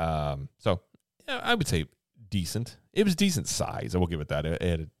 So yeah, I would say decent. It was decent size. I will give it that. It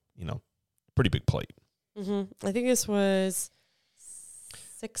had a pretty big plate. I think this was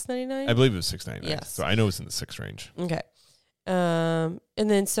 $6.99. I believe it was $6.99. Yes. So I know it's in the $6 range. Okay. And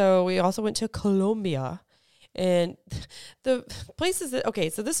then so we also went to Colombia, and the places that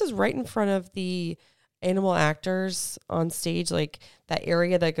so this is right in front of the animal actors on stage, like that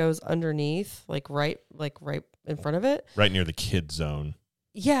area that goes underneath, like right in front of it. Right near the kid zone.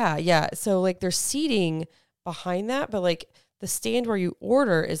 Yeah. So like there's seating behind that, but like the stand where you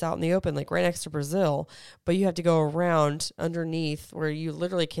order is out in the open, like right next to Brazil, but you have to go around underneath where you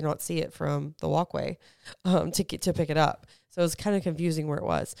literally cannot see it from the walkway to pick it up. So it was kind of confusing where it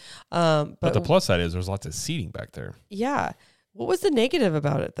was. But the plus side is there's lots of seating back there. Yeah. What was the negative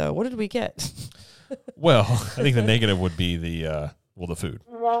about it though? What did we get? Well, I think the negative would be the food.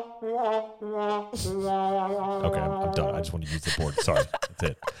 Okay, I'm done. I just want to use the board. Sorry, that's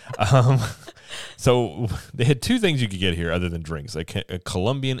it. So they had two things you could get here other than drinks, like a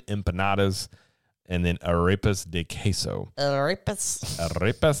Colombian empanadas and then arepas de queso.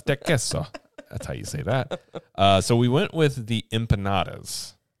 Arepas de queso. That's how you say that. So we went with the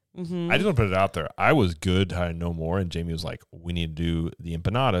empanadas. I just want to put it out there. I was good. I know more. And Jamie was like, we need to do the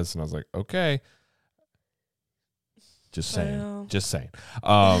empanadas. And I was like, okay. Just saying. Well. Just saying.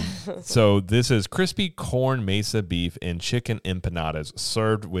 So this is crispy corn mesa beef and chicken empanadas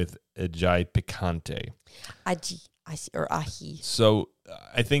served with ajay picante. Ají. So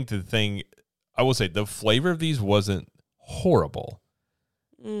I think the thing, I will say the flavor of these wasn't horrible.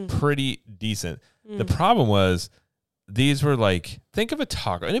 Pretty decent. The problem was these were like, think of a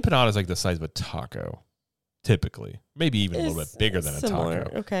taco. An empanada is like the size of a taco, typically. Maybe even a little bit bigger than similar. a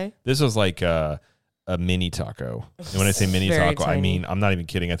taco. Okay. This was like a mini taco. And when I say mini Very taco, tiny. I mean, I'm not even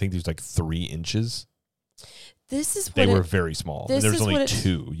kidding. I think these like 3 inches. This is what They were very small. And this there's is only what it-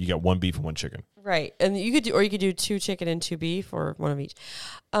 2. You got 1 beef and 1 chicken. right, and you could do 2 chicken and 2 beef, or one of each.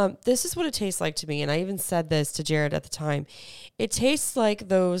 This is what it tastes like to me, and I even said this to Jared at the time. It tastes like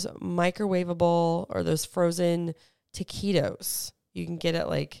those microwavable or those frozen taquitos you can get at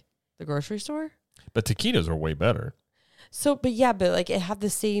like the grocery store. But taquitos are way better. So, but like it had the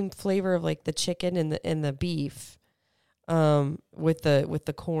same flavor of like the chicken and the beef, with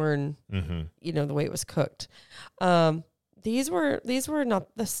the corn, the way it was cooked. These were not,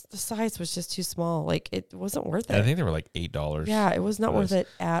 the size was just too small. Like it wasn't worth it. And I think they were like $8. Yeah, it was not worth it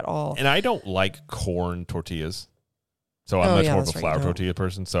at all. And I don't like corn tortillas. So I'm much more of a that's right, flour you don't. tortilla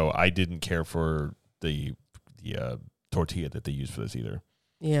person. So I didn't care for the tortilla that they used for this either.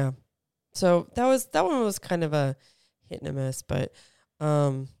 Yeah. So that one was kind of a hit and a miss, but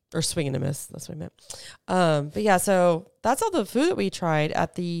or swing and a miss. That's what I meant. But yeah, so that's all the food that we tried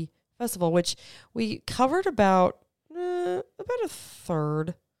at the festival, which we covered about a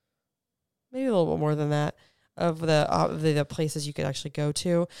third, maybe a little bit more than that, of the places you could actually go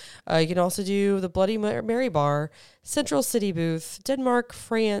to. You can also do the Bloody Mary Bar, Central City booth, Denmark,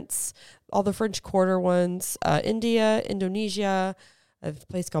 France, all the French Quarter ones, India, Indonesia, a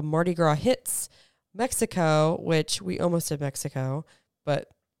place called Mardi Gras Hits, Mexico, which we almost did Mexico, but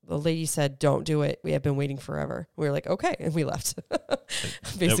the lady said, don't do it. We have been waiting forever. We were like, okay. And we left,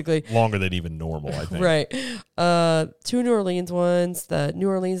 basically. Longer than even normal, I think. Right. 2 New Orleans ones, the New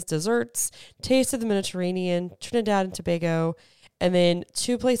Orleans desserts, Taste of the Mediterranean, Trinidad and Tobago, and then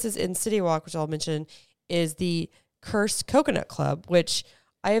 2 places in City Walk, which I'll mention, is the Cursed Coconut Club, which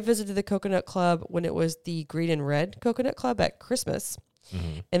I have visited the Coconut Club when it was the Green and Red Coconut Club at Christmas.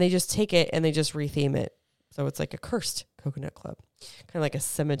 And they just take it and they just retheme it. So it's like a cursed coconut club, kind of like a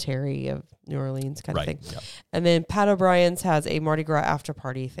cemetery of New Orleans kind of thing. Yeah. And then Pat O'Brien's has a Mardi Gras after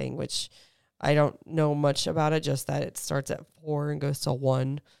party thing, which I don't know much about it, just that it starts at 4 and goes till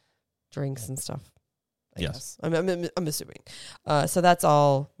 1, drinks and stuff. I guess. I'm assuming. So that's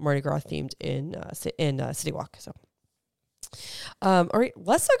all Mardi Gras themed in City Walk. So, all right,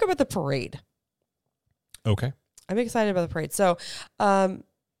 let's talk about the parade. Okay. I'm excited about the parade. So,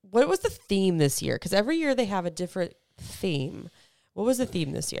 what was the theme this year? Because every year they have a different theme. What was the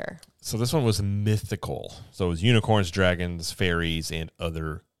theme this year? So this one was mythical. So it was unicorns, dragons, fairies, and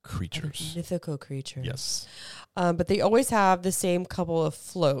other creatures. Mythical creatures. Yes. But they always have the same couple of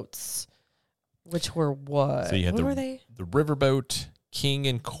floats, which were what? So you had what were they? the riverboat, king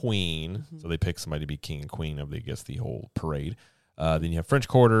and queen. So they picked somebody to be king and queen of, the whole parade. Then you have French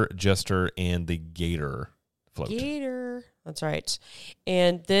Quarter, Jester, and the Gator float. Gator. That's right.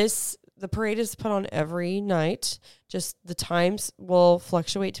 And the parade is put on every night. Just the times will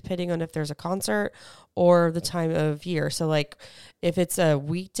fluctuate depending on if there's a concert or the time of year. So like if it's a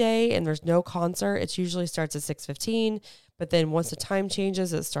weekday and there's no concert, it usually starts at 6:15. But then once the time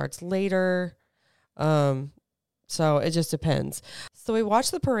changes, it starts later. So it just depends. So we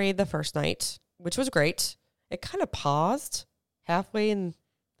watched the parade the first night, which was great. It kind of paused halfway in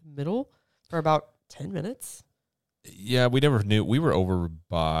the middle for about 10 minutes. Yeah, we never knew. We were over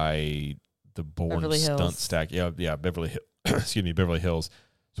by the Bourne Beverly Stunt Hills. Stack. Yeah, Beverly Hills.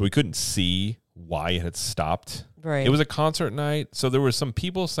 So we couldn't see why it had stopped. Right. It was a concert night, so there were some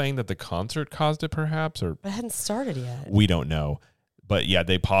people saying that the concert caused it, perhaps, or But it hadn't started yet. we don't know. But yeah,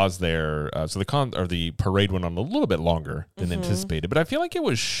 they paused there. So the parade went on a little bit longer than anticipated. But I feel like it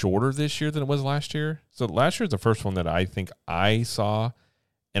was shorter this year than it was last year. So last year was the first one that I think I saw,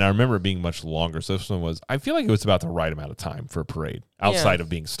 and I remember it being much longer. So this one was, I feel like it was about the right amount of time for a parade, outside of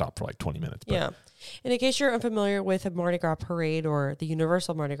being stopped for like 20 minutes. But Yeah. And in case you're unfamiliar with a Mardi Gras parade or the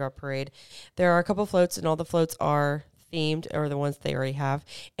Universal Mardi Gras parade, there are a couple floats, and all the floats are themed, or the ones they already have,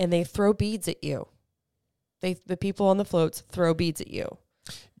 and they throw beads at you. The people on the floats throw beads at you,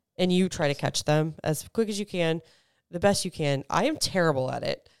 and you try to catch them as quick as you can, the best you can. I am terrible at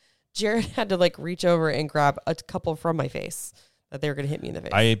it. Jared had to like reach over and grab a couple from my face that they were going to hit me in the face.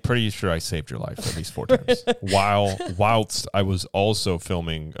 I'm pretty sure I saved your life at least 4 times. Whilst I was also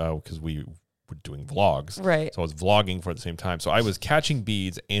filming, because we were doing vlogs. Right. So I was vlogging for at the same time. So I was catching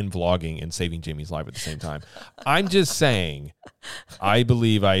beads and vlogging and saving Jamie's life at the same time. I'm just saying, I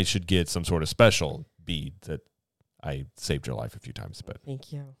believe I should get some sort of special bead that I saved your life a few times. But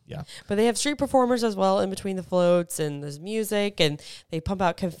Thank you. yeah. But they have street performers as well in between the floats, and there's music, and they pump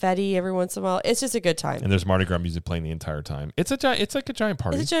out confetti every once in a while. It's just a good time. And there's Mardi Gras music playing the entire time. It's like a giant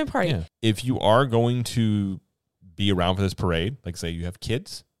party. It's a giant party. Yeah. If you are going to be around for this parade, like say you have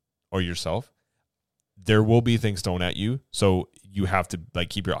kids or yourself, there will be things thrown at you. So you have to like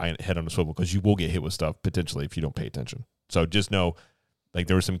keep your head on a swivel, because you will get hit with stuff potentially if you don't pay attention. So just know, like,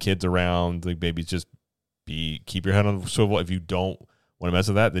 there were some kids around, like babies, just keep your head on a swivel. If you don't want to mess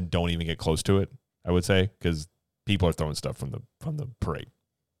with that, then don't even get close to it, I would say, because people are throwing stuff from the parade.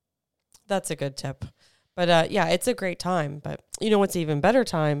 That's a good tip. But yeah, it's a great time. But you know what's an even better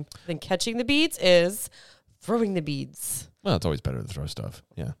time than catching the beads is throwing the beads. Well, it's always better to throw stuff.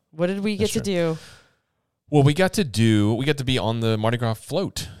 Yeah. What did we get That's to do? Well, we got to be on the Mardi Gras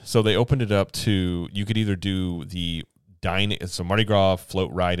float. So they opened it up to, you could either do the Mardi Gras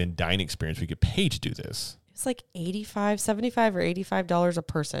float ride and dine experience. We get paid to do this. It's like $75 or $85 a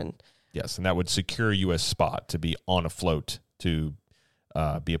person. Yes, and that would secure you a spot to be on a float to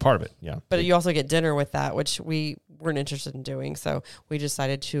be a part of it. Yeah. But you also get dinner with that, which we weren't interested in doing. So we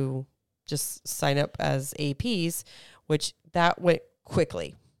decided to just sign up as APs, which that went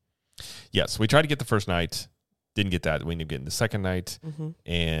quickly. Yes, we tried to get the first night. Didn't get that. We ended up getting the second night. Mm-hmm.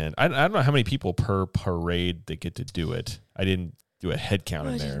 And I don't know how many people per parade that get to do it. I didn't do a head count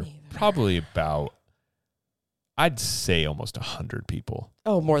in there. Probably about, I'd say almost 100 people.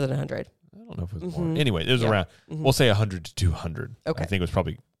 Oh, more than 100. I don't know if it was more. Anyway, it was around, we'll say 100 to 200. Okay. I think it was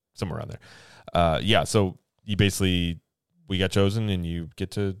probably somewhere around there. Yeah, so we got chosen, and you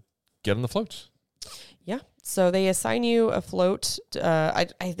get to get on the floats. Yeah. So they assign you a float. I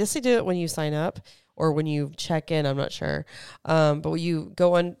guess they do it when you sign up or when you check in. I'm not sure. But when you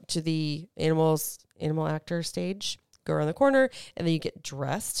go on to the animal actor stage, go around the corner, and then you get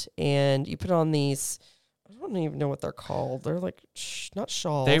dressed, and you put on these, I don't even know what they're called. They're like, not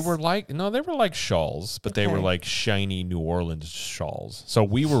shawls. They were like shawls, but they were Okay. like shiny New Orleans shawls. So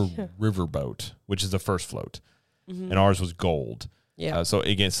we were riverboat, which is the first float, and ours was gold. Yeah. So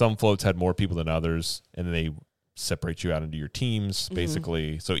again, some floats had more people than others, and then they separate you out into your teams,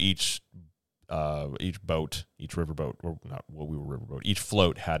 basically. So each riverboat, or not, well, we were riverboat, each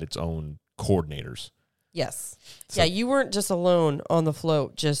float had its own coordinators. Yes. So- Yeah, you weren't just alone on the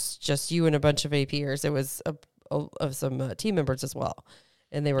float, just you and a bunch of APers. It was of some team members as well.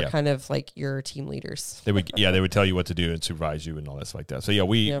 And they were Yeah. kind of like your team leaders. They would tell you what to do and supervise you and all that stuff like that. So yeah,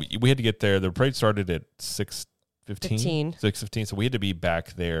 we had to get there. The parade started at 6:15. 6:15. So we had to be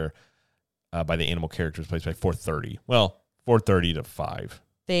back there by the animal characters place by 4:30. Well, 4:30 to 5.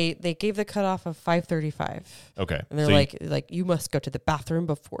 They gave the cutoff of 5:35. Okay. And they're So like you must go to the bathroom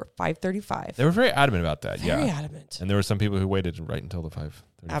before 5:35. they were very adamant about that. Very yeah. adamant. And there were some people who waited right until the 5:35.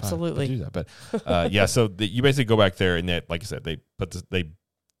 Absolutely. to do that. But yeah, so you basically go back there, and that, like I said, they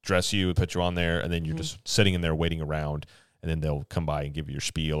dress you, put you on there, and then you're just sitting in there waiting around, and then they'll come by and give you your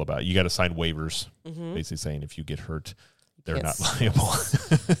spiel about, you got to sign waivers, basically saying if you get hurt, they're not liable.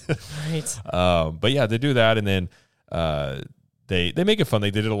 Right. But yeah, they do that, and then they make it fun.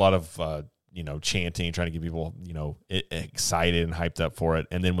 They did a lot of chanting, trying to get people excited and hyped up for it.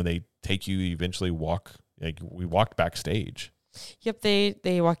 And then when they take you, eventually we walked backstage. Yep,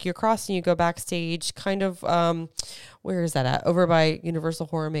 they walk you across and you go backstage. Kind of, where is that at? Over by Universal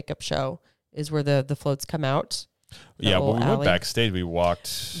Horror Makeup Show is where the floats come out. Yeah, when we alley. went backstage, we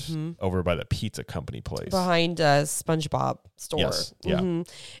walked over by the pizza company place. Behind SpongeBob store. Yes, yeah.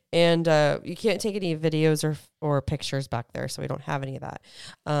 And you can't take any videos or pictures back there, so we don't have any of that.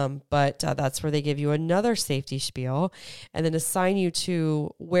 But that's where they give you another safety spiel and then assign you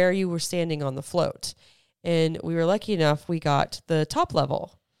to where you were standing on the float. And we were lucky enough, we got the top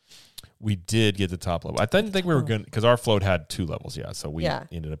level. We did get the top level. I didn't think we were going because our float had 2 levels. Yeah, so we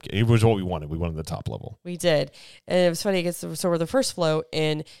ended up it was what we wanted. We wanted the top level. We did, and it was funny because so we're the first float,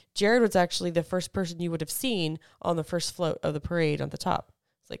 and Jared was actually the first person you would have seen on the first float of the parade on the top.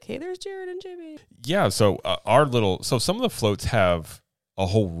 It's like, hey, there's Jared and Jamie. Yeah, so some of the floats have a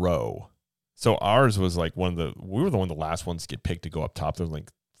whole row. So ours was like we were the last ones to get picked to go up top. There was like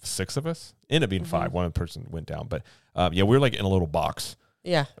 6 of us. Ended up being 5. One person went down, but we were like in a little box.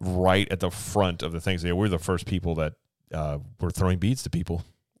 Yeah. Right at the front of the thing. So we were the first people that were throwing beads to people.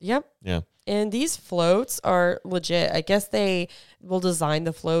 Yep. Yeah. And these floats are legit. I guess they will design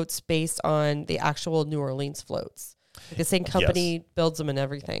the floats based on the actual New Orleans floats. Like the same company builds them and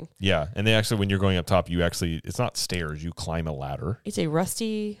everything. Yeah. And they actually, when you're going up top, it's not stairs. You climb a ladder. It's a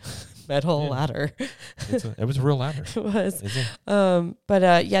rusty metal ladder. It was a real ladder. It was.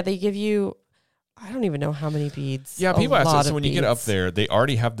 They give you, I don't even know how many beads. Yeah, people ask us. So when you get up there, they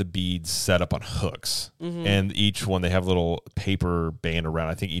already have the beads set up on hooks. And each one, they have a little paper band around.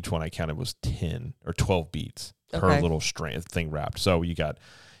 I think each one I counted was 10 or 12 beads per little thing wrapped. So you got...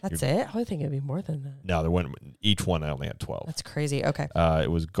 That's it? I would think it'd be more than that. No, each one I only had 12. That's crazy. Okay.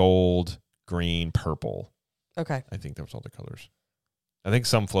 It was gold, green, purple. Okay. I think that was all the colors. I think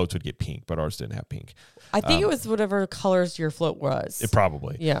some floats would get pink, but ours didn't have pink. I think it was whatever colors your float was. It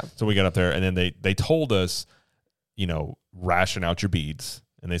probably. Yeah. So we got up there, and then they told us, ration out your beads.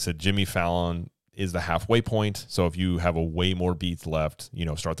 And they said Jimmy Fallon is the halfway point. So if you have a way more beads left,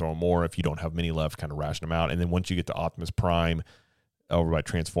 start throwing more. If you don't have many left, kind of ration them out. And then once you get to Optimus Prime over by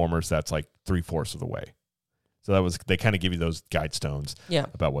Transformers, that's like 3/4 of the way. So they kind of give you those guide stones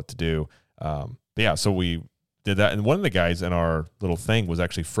about what to do. So we did that. And one of the guys in our little thing was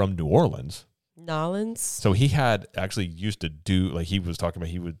actually from New Orleans. Nolans. So he had actually used to do, like he was talking about,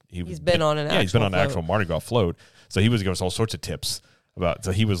 he's been on an actual Mardi Gras float. So he was giving us all sorts of tips about,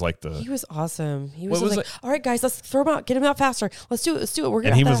 so he was like he was awesome. He was like, all right, guys, let's throw them out, get them out faster. Let's do it. We're going to.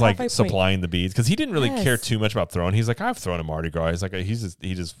 And he was like supplying the beads because he didn't really care too much about throwing. He's like, I've thrown a Mardi Gras. He's like, he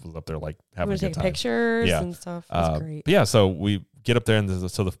just was up there like having a good time. Pictures and stuff. That's great. But so we get up there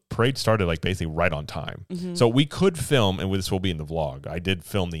and so the parade started like basically right on time. So we could film, and this will be in the vlog. I did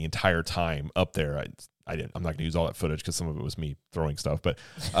film the entire time up there. I'm not going to use all that footage because some of it was me throwing stuff, but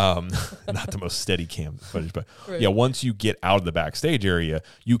not the most steady cam footage. But once you get out of the backstage area,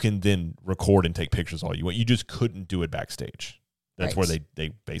 you can then record and take pictures all you want. You just couldn't do it backstage. That's where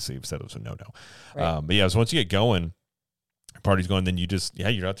they basically said it was a no-no. Right. So once you get going, party's going, then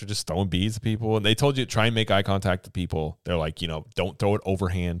you're out there just throwing beads at people. And they told you to try and make eye contact with people. They're like, don't throw it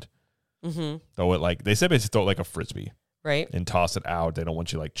overhand. Throw it like, they said basically throw it like a Frisbee. Right. And toss it out. They don't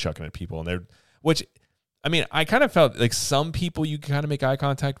want you like chucking at people. And I kind of felt like some people you kind of make eye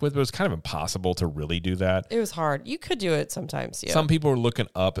contact with, but it was kind of impossible to really do that. It was hard. You could do it sometimes, yeah. Some people were looking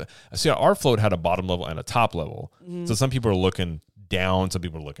up. See, our float had a bottom level and a top level. So some people are looking down, some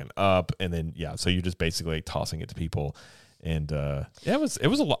people are looking up, and then, so you're just basically like tossing it to people. And it was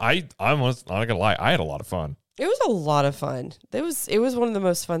a lot. I'm not gonna lie, I had a lot of fun. It was a lot of fun. It was one of the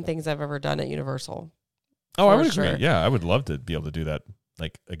most fun things I've ever done at Universal. Oh, I would agree. Yeah, I would love to be able to do that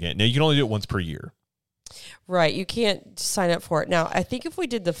like again. Now you can only do it once per year. Right. You can't sign up for it. Now, I think if we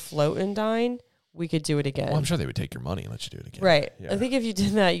did the float and dine, we could do it again. Well, I'm sure they would take your money and let you do it again. Right. Yeah. I think if you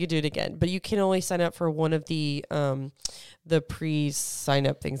did that, you could do it again. But you can only sign up for one of the pre-sign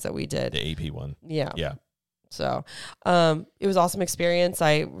up things that we did. The AP one. Yeah. Yeah. So it was an awesome experience.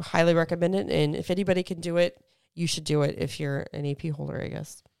 I highly recommend it. And if anybody can do it, you should do it if you're an AP holder, I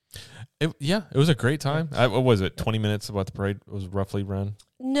guess. It was a great time. What was it? 20 minutes of what the parade was roughly run?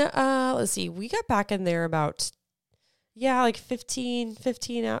 No, let's see. We got back in there about, like 15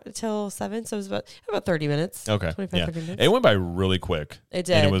 out until 7. So it was about 30 minutes. Okay. 25, 30 minutes. It went by really quick. It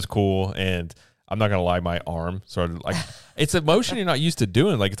did. And it was cool. And I'm not going to lie, my arm started like, it's a motion you're not used to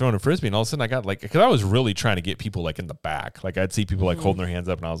doing, like throwing a Frisbee. And all of a sudden I got like, because I was really trying to get people like in the back. Like I'd see people like holding their hands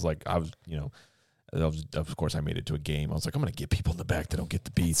up and I was Of course, I made it to a game. I was like, I'm going to get people in the back that don't get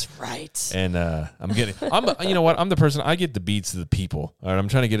the beats. That's right. And you know what? I'm the person, I get the beats to the people. All right, I'm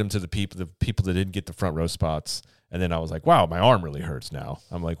trying to get them to the people that didn't get the front row spots. And then I was like, wow, my arm really hurts now.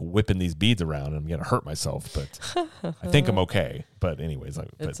 I'm like whipping these beads around and I'm going to hurt myself, but I think I'm okay. But anyways,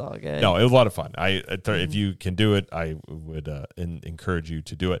 it's all good. No, it was a lot of fun. If you can do it, I would encourage you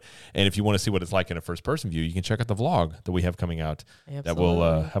to do it. And if you want to see what it's like in a first person view, you can check out the vlog that we have coming out. Absolutely. That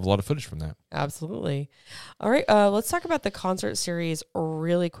will have a lot of footage from that. Absolutely. All right. Let's talk about the concert series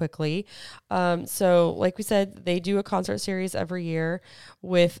really quickly. So like we said, they do a concert series every year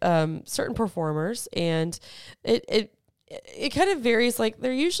with certain performers, and it kind of varies. Like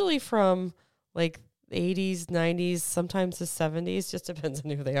they're usually from like the 80s, 90s, sometimes the 70s, just depends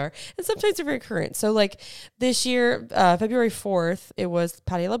on who they are. And sometimes they're very current. So like this year, February 4th, it was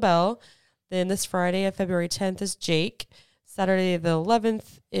Patti LaBelle. Then this Friday, February 10th, is Jake. Saturday the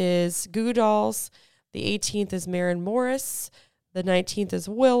 11th is Goo Goo Dolls. The 18th is Maren Morris. The 19th is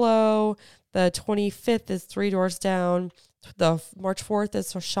Willow. The 25th is Three Doors Down. The March 4th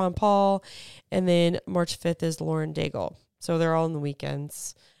is Sean Paul. And then March 5th is Lauren Daigle. So they're all on the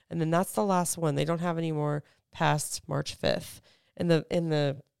weekends. And then that's the last one. They don't have any more past March 5th. And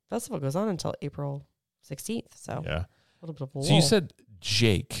the festival goes on until April 16th. So yeah, a little bit of a lull. So you said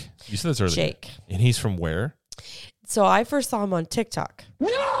Jake. You said this earlier. Jake. And he's from where? So I first saw him on TikTok.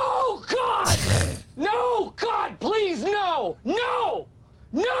 No, God! No, God, please, no! No!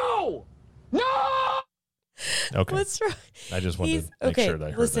 No! No! Okay. What's wrong? I just wanted to make sure that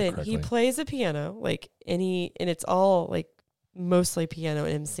I heard that listen, correctly. he plays a piano, and it's all like mostly piano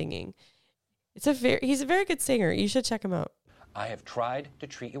and him singing. He's a very good singer. You should check him out. I have tried to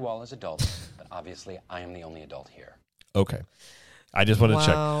treat you all as adults, but obviously I am the only adult here. Okay. I just wanted to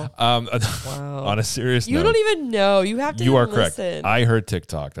check. Wow. On a serious note. You don't even know. You have to You are listen. correct. I heard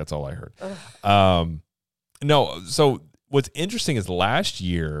TikTok. That's all I heard. No, so what's interesting is last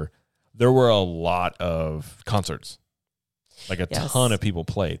year there were a lot of concerts. Like a ton of people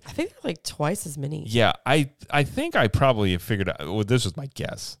played. I think they're like twice as many. Yeah, I think I probably figured out, well, this was my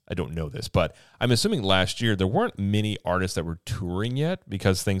guess. I don't know this, but I'm assuming last year there weren't many artists that were touring yet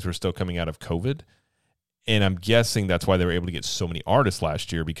because things were still coming out of COVID. And I'm guessing that's why they were able to get so many artists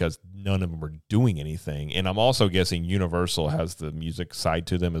last year, because none of them were doing anything. And I'm also guessing Universal has the music side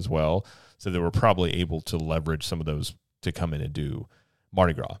to them as well. So they were probably able to leverage some of those to come in and do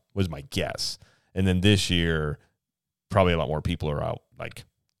Mardi Gras, was my guess. And then this year, probably a lot more people are out like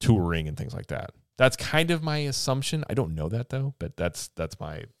touring and things like that. That's kind of my assumption. I don't know that though, but that's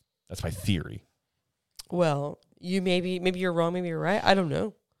my theory. Well, maybe you're wrong, maybe you're right. I don't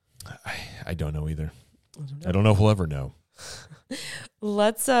know. I don't know either. I don't know if we'll ever know.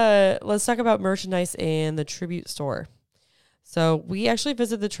 Let's talk about merchandise and the Tribute store. So we actually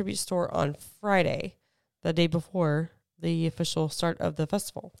visited the Tribute store on Friday, the day before the official start of the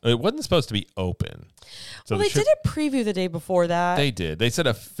festival. It wasn't supposed to be open. So well, they did a preview the day before that. They did. They said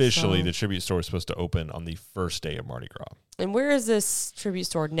officially the Tribute store was supposed to open on the first day of Mardi Gras. And where is this Tribute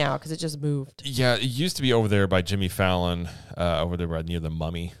store now? Because it just moved. Yeah, it used to be over there by Jimmy Fallon, over there right near the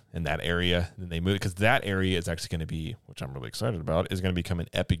Mummy in that area. Then they moved, because that area is actually going to be, which I'm really excited about, is going to become an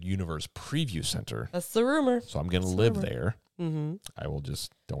Epic Universe preview center. That's the rumor. So I'm going to live there. Mm-hmm. I will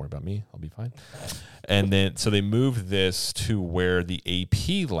just, don't worry about me. I'll be fine. And then, so they moved this to where the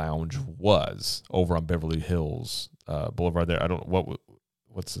AP Lounge was, over on Beverly Hills Boulevard there. I don't know,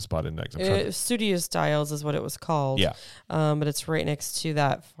 what's the spot in next? Studio Styles is what it was called. Yeah. But it's right next to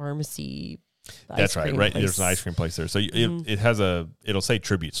that pharmacy. That's right. Right. Place. There's an ice cream place there. So it has it'll say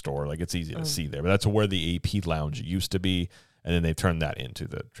Tribute store. Like, it's easy to see there, but that's where the AP Lounge used to be. And then they turned that into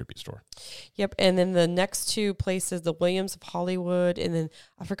the Tribute store. Yep. And then the next two places, the Williams of Hollywood, and then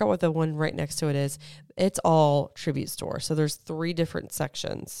I forgot what the one right next to it is. It's all Tribute store. So there's 3 different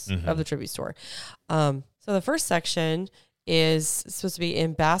sections of the Tribute store. So the first section is supposed to be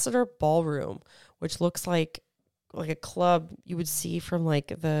Ambassador Ballroom, which looks like a club you would see from like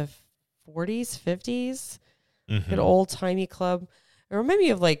the 40s, 50s, an old timey club. It reminded me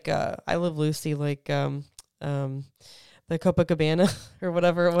of like I Live Lucy, like the Copacabana or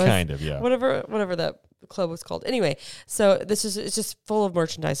whatever it was. Kind of, yeah. Whatever that club was called. Anyway, so it's just full of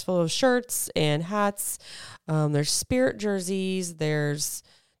merchandise, full of shirts and hats. There's Spirit jerseys. There's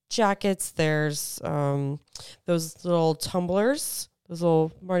jackets. There's those little tumblers, those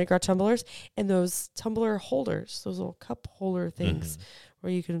little Mardi Gras tumblers, and those tumbler holders, those little cup holder things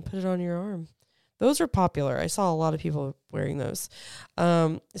where you can put it on your arm. Those are popular. I saw a lot of people wearing those.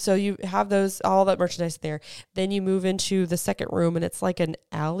 So you have those, all that merchandise there. Then you move into the second room, and it's like an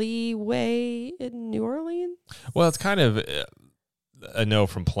alleyway in New Orleans. Well, it's kind of I know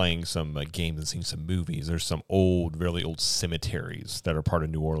from playing some games and seeing some movies, there's some really old cemeteries that are part of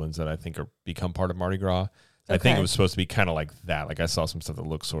New Orleans that I think are become part of Mardi Gras. I think it was supposed to be kind of like that. Like I saw some stuff that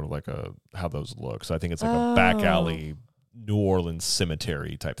looks sort of like how those look. So I think it's like a back alley New Orleans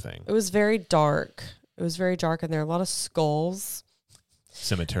cemetery type thing. It was very dark. It was very dark, and there are a lot of skulls.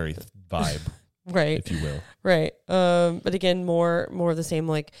 Cemetery vibe, right? If you will, right. But again, more of the same,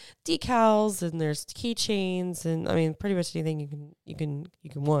 like decals, and there's keychains, and I mean, pretty much anything you can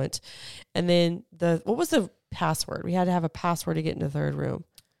want. And then what was the password? We had to have a password to get into the third room.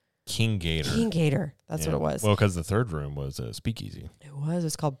 King Gator. King Gator. That's what it was. Well, because the third room was a speakeasy. It was. It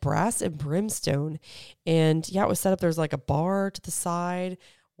was called Brass and Brimstone. And yeah, it was set up. There's like a bar to the side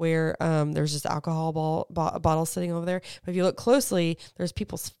where there's just alcohol bottles sitting over there. But if you look closely, there's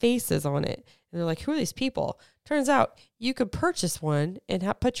people's faces on it. And they're like, who are these people? Turns out you could purchase one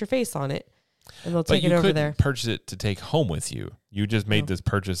and put your face on it. And they'll take it over there. But you couldn't purchase it to take home with you. You just made this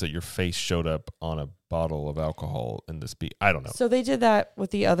purchase that your face showed up on a bottle of alcohol in the I don't know. So they did that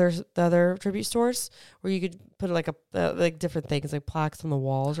with the other tribute stores where you could put like like different things like plaques on the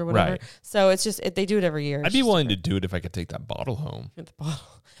walls or whatever. Right. So it's just they do it every year. I'd be willing to do it if I could take that bottle home. Get the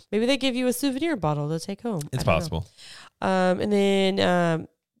bottle. Maybe they give you a souvenir bottle to take home. It's possible. And then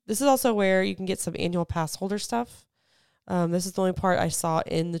this is also where you can get some annual pass holder stuff. This is the only part I saw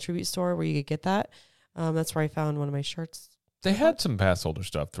in the tribute store where you could get that. That's where I found one of my shirts. They had some pass holder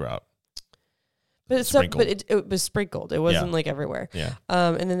stuff throughout. But it was sprinkled. It wasn't like everywhere. Yeah.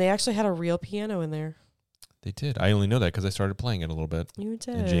 And then they actually had a real piano in there. They did. I only know that because I started playing it a little bit. You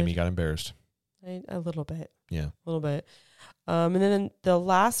did. And Jamie got embarrassed. A little bit. Yeah. A little bit. And then the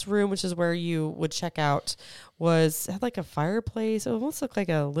last room, which is where you would check out, had like a fireplace. It almost looked like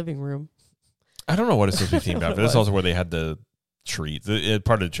a living room. I don't know what it's supposed to be themed after. This is also where they had the treats.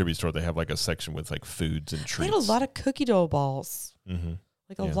 Part of the tribute store, they have like a section with like foods and treats. They had a lot of cookie dough balls. Mm-hmm.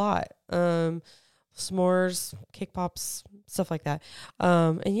 Like a lot. S'mores, cake pops, stuff like that.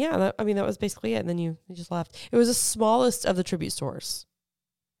 And yeah, that was basically it. And then you just left. It was the smallest of the tribute stores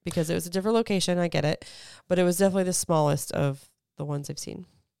because it was a different location. I get it. But it was definitely the smallest of the ones I've seen.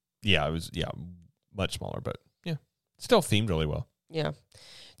 Yeah, it was, much smaller, but yeah, still themed really well. Yeah.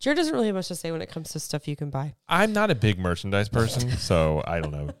 Jared doesn't really have much to say when it comes to stuff you can buy. I'm not a big merchandise person, so I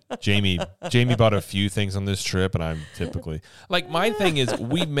don't know. Jamie bought a few things on this trip, and I'm typically like my thing is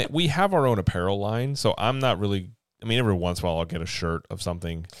we have our own apparel line, so I'm not really. I mean, every once in a while I'll get a shirt of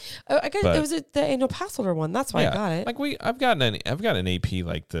something. Oh, I got it was the annual pass holder one. That's why I got it. Like I've gotten an AP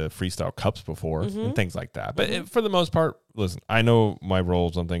like the freestyle cups before and things like that. But for the most part, listen, I know my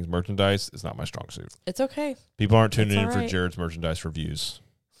roles on things merchandise is not my strong suit. It's okay. People aren't tuning in right. for Jared's merchandise reviews.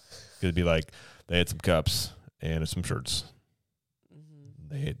 It'd be like they had some cups and some shirts.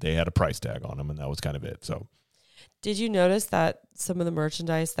 They had a price tag on them, and that was kind of it. So, did you notice that some of the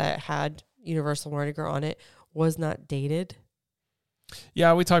merchandise that had Universal Mardi Gras on it was not dated?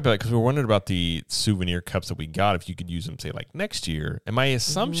 Yeah, we talked about it because we were wondering about the souvenir cups that we got, if you could use them, say, like next year. And my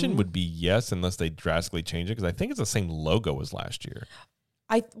assumption would be yes, unless they drastically change it, because I think it's the same logo as last year.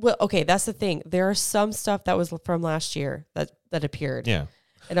 Okay, that's the thing. There are some stuff that was from last year that appeared. Yeah.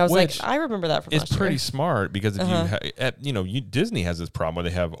 And I was like, I remember that from last year. It's pretty smart because if Disney has this problem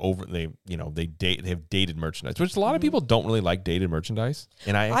where they have they have dated merchandise, which a lot of people don't really like dated merchandise.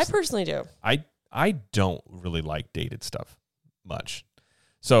 And I personally do. I don't really like dated stuff much.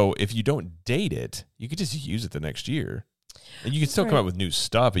 So if you don't date it, you could just use it the next year. And you can still come out with new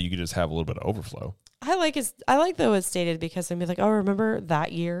stuff, but you could just have a little bit of overflow. I like though it's dated because I'm like, oh, remember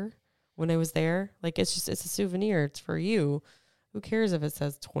that year when I was there? Like it's a souvenir. It's for you. Who cares if it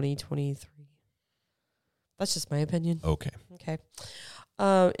says 2023? That's just my opinion. Okay.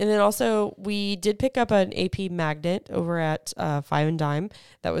 And then also we did pick up an AP magnet over at Five and Dime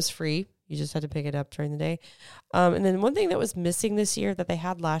that was free. You just had to pick it up during the day. And then one thing that was missing this year that they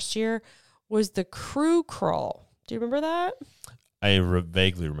had last year was the crew crawl. Do you remember that? I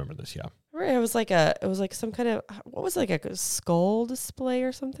vaguely remember this. Yeah. It was like some kind of, what was it, like a skull display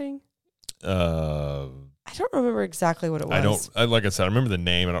or something? I don't remember exactly what it was. Like I said, I remember the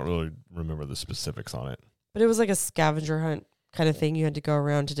name. I don't really remember the specifics on it. But it was like a scavenger hunt kind of thing. You had to go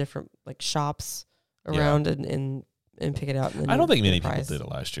around to different like shops around and pick it out. And I don't think many people did it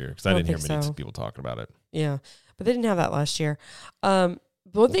last year because I didn't hear many people talking about it. Yeah, but they didn't have that last year. But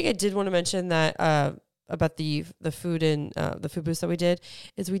one thing I did want to mention that about the food and the food booths that we did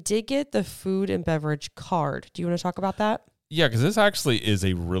is we did get the food and beverage card. Do you want to talk about that? Yeah, because this actually is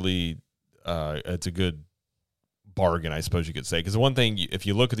a really it's a good bargain, I suppose you could say. Because the one thing, if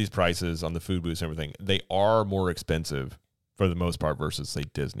you look at these prices on the food booths and everything, they are more expensive for the most part versus say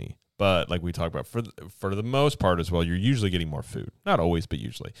Disney. But like we talked about, for the most part as well, you're usually getting more food. Not always, but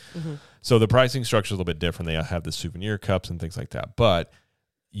usually. So the pricing structure is a little bit different. They have the souvenir cups and things like that. But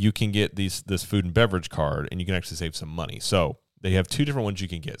you can get this food and beverage card, and you can actually save some money. So they have two different ones you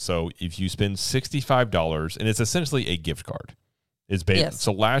can get. So if you spend $65, and it's essentially a gift card. Yes.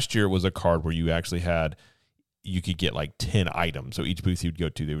 So last year it was a card where you actually you could get like 10 items. So each booth you'd go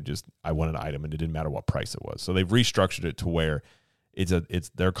to, they would I want an item, and it didn't matter what price it was. So they've restructured it to where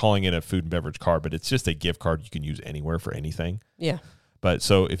they're calling it a food and beverage card, but it's just a gift card you can use anywhere for anything. Yeah. But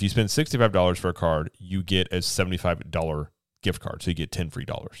so if you spend $65 for a card, you get a $75 gift card. So you get 10 free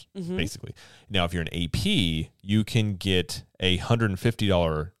dollars, basically. Now, if you're an AP, you can get a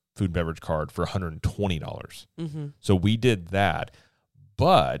 $150 food and beverage card for $120. So we did that.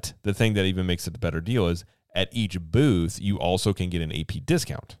 But the thing that even makes it a better deal is at each booth, you also can get an AP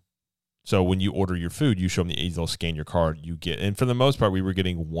discount. So when you order your food, you show them they'll scan your card, you get, and for the most part, we were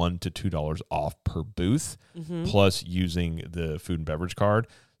getting $1 to $2 off per booth, plus using the food and beverage card.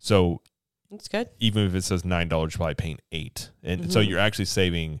 So That's good. even if it says $9, you're probably paying $8. And so you're actually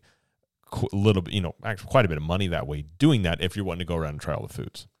saving a little bit, actually quite a bit of money that way doing that if you're wanting to go around and try all the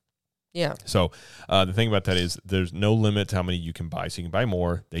foods. Yeah. So the thing about that is there's no limit to how many you can buy. So you can buy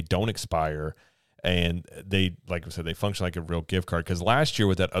more. They don't expire. And they, like I said, they function like a real gift card. Because last year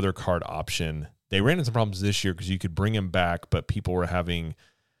with that other card option, they ran into some problems this year because you could bring them back, but people were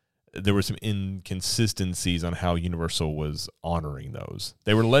there were some inconsistencies on how Universal was honoring those.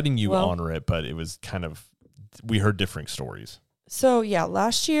 They were letting you honor it, but it was we heard differing stories. So yeah,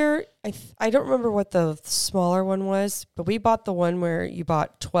 last year, I don't remember what the smaller one was, but we bought the one where you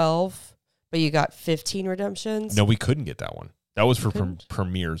bought 12, but you got 15 redemptions. No, we couldn't get that one. That was for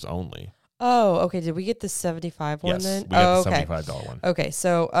premieres only. Oh, okay. Did we get the 75 one then? Yes, we got the $75 one. Okay,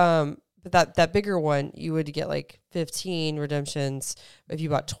 so but that bigger one, you would get like 15 redemptions if you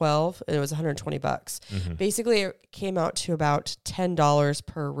bought 12, and it was $120. Basically, it came out to about $10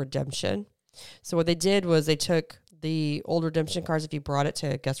 per redemption. So what they did was they took the old redemption cards. If you brought it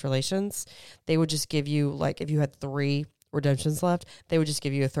to guest relations, they would just give you, like, if you had 3 redemptions left, they would just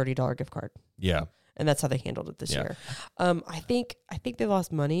give you a $30 gift card. Yeah. And that's how they handled it this year. I think they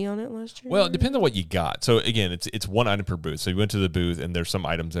lost money on it last year. Well, it depends on what you got. So again, it's one item per booth. So you went to the booth, and there's some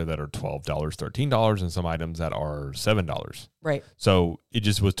items there that are $12, $13, and some items that are $7. Right. So it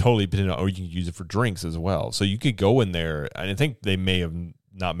just was totally dependent on, or you can use it for drinks as well. So you could go in there, and I think they may have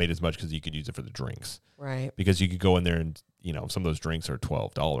not made as much because you could use it for the drinks. Right. Because you could go in there and, some of those drinks are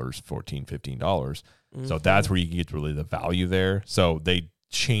 $12, $14, $15. So that's where you can get really the value there. So they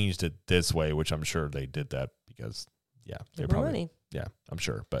changed it this way, which I'm sure they did that because they're probably money. Yeah, I'm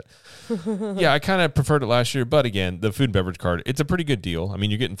sure. But I kind of preferred it last year. But again, the food and beverage card, it's a pretty good deal. I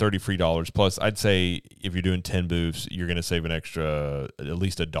mean, you're getting $30 free. Plus, I'd say if you're doing 10 booths, you're going to save an extra at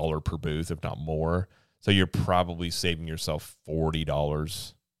least $1 per booth, if not more. So you're probably saving yourself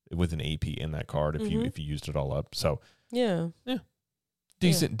 $40 with an AP in that card if you used it all up. So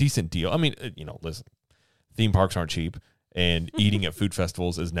decent deal. I mean, listen, theme parks aren't cheap. And eating at food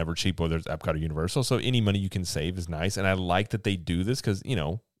festivals is never cheap, whether it's Epcot or Universal. So any money you can save is nice. And I like that they do this because,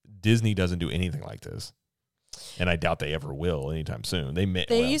 Disney doesn't do anything like this. And I doubt they ever will anytime soon.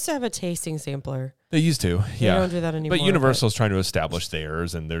 They used to have a tasting sampler. They used to, They don't do that anymore. But Universal's trying to establish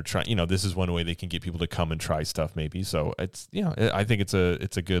theirs, and they're trying, this is one way they can get people to come and try stuff maybe. So it's, I think it's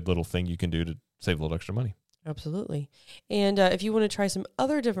a good little thing you can do to save a little extra money. Absolutely. And if you want to try some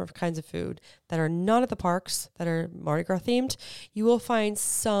other different kinds of food that are not at the parks, that are Mardi Gras themed, you will find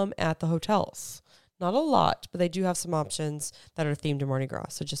some at the hotels. Not a lot, but they do have some options that are themed to Mardi Gras.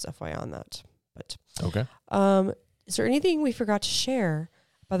 So just FYI on that. But okay. Is there anything we forgot to share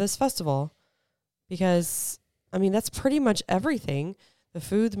about this festival? Because, I mean, that's pretty much everything. The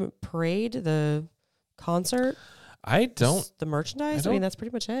food, the parade, the concert. The merchandise? I mean, that's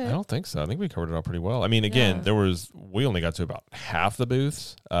pretty much it. I don't think so. I think we covered it all pretty well. I mean, again, we only got to about half the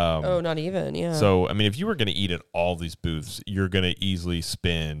booths. Not even, yeah. So, I mean, if you were going to eat at all these booths, you're going to easily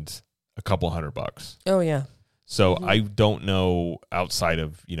spend a couple $100. Oh, yeah. So I don't know outside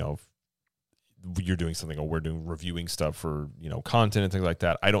of, you're doing something or we're doing reviewing stuff for, content and things like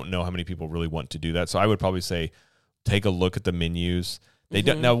that. I don't know how many people really want to do that. So I would probably say take a look at the menus. They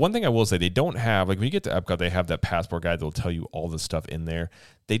don't. Now, one thing I will say, they don't have, like when you get to Epcot, they have that passport guide that will tell you all the stuff in there.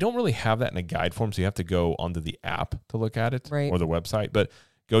 They don't really have that in a guide form, so you have to go onto the app to look at it or the website. But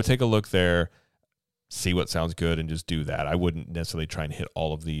go take a look there, see what sounds good, and just do that. I wouldn't necessarily try and hit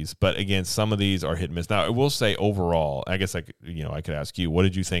all of these. But again, some of these are hit and miss. Now, I will say overall, I guess I could ask you, what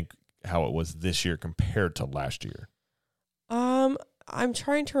did you think how it was this year compared to last year? I'm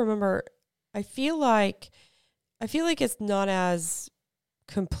trying to remember. I feel like I feel like it's not as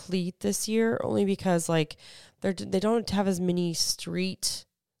complete this year, only because like they don't have as many street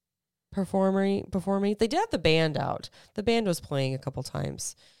performing. They did have the band out. The band was playing a couple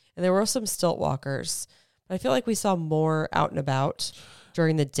times, and there were some stilt walkers. But I feel like we saw more out and about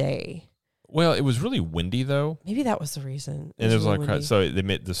during the day. Well, it was really windy though. Maybe that was the reason. And there was really like, windy. so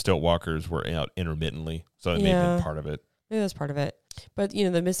the stilt walkers were out intermittently. So it may have been part of it. Maybe that's part of it. But, you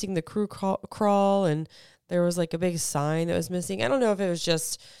know, the missing the crew crawl, and there was like a big sign that was missing. I don't know if it was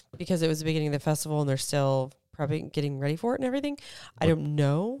just because it was the beginning of the festival and they're still probably getting ready for it and everything. I don't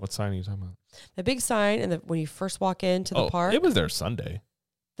know. What sign are you talking about? The big sign, and when you first walk into the park. It was there Sunday.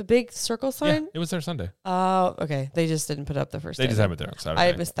 The big circle sign? Yeah, it was there Sunday. Oh, okay. They just didn't put up the first day. They just have it there on Saturday.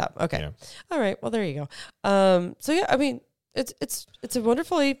 I missed that. Okay. Yeah. All right. Well, there you go. So yeah, I mean, it's a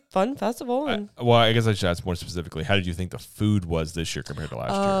wonderfully fun festival. And I guess I should ask more specifically. How did you think the food was this year compared to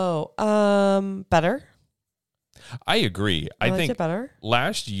last year? Better. I agree. I liked think it better.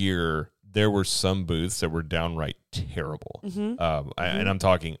 last year there were some booths that were downright terrible. Mm-hmm. And I'm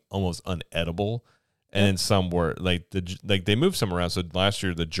talking almost unedible. And then some were like they moved some around. So last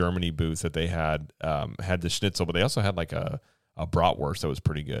year the Germany booth that they had the schnitzel, but they also had like a bratwurst that was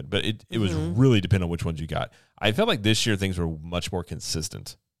pretty good. But it was really dependent on which ones you got. I felt like this year things were much more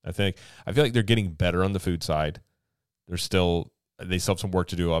consistent. I feel like they're getting better on the food side. They still have some work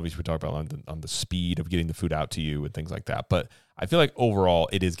to do. Obviously, we talked about on the speed of getting the food out to you and things like that. But I feel like overall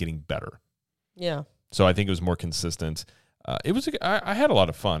it is getting better. Yeah. So I think it was more consistent. I had a lot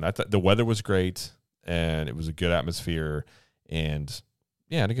of fun. I thought the weather was great. And it was a good atmosphere, and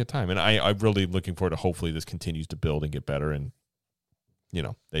yeah, I had a good time. And I'm really looking forward to hopefully this continues to build and get better, and you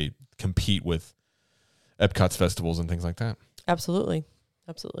know they compete with Epcot's festivals and things like that. Absolutely.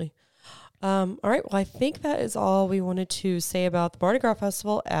 All right. Well, I think that is all we wanted to say about the Mardi Gras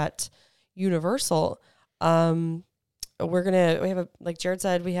Festival at Universal. We have like Jared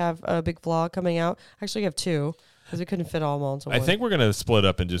said, we have a big vlog coming out. Actually, we have two. Because we couldn't fit all into one. I think we're going to split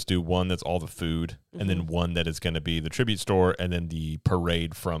up and just do one that's all the food, and then one that is going to be the tribute store, and then the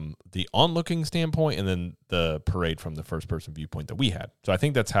parade from the onlooking standpoint, and then the parade from the first-person viewpoint that we had. So I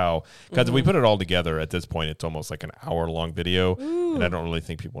think that's how, because if we put it all together at this point, it's almost like an hour-long video, and I don't really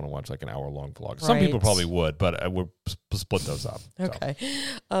think people want to watch like an hour-long vlog. Some people probably would, but we'll split those up. Okay.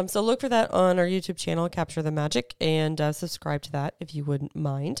 So look for that on our YouTube channel, Capture the Magic, and subscribe to that if you wouldn't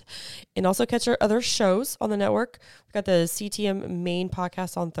mind. And also catch our other shows on the network. We've got the CTM main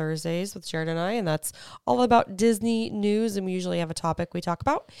podcast on Thursdays with Jared and I, and that's all about Disney news, and we usually have a topic we talk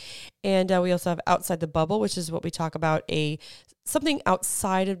about. And we also have Outside the Bubble, which is what we talk about, something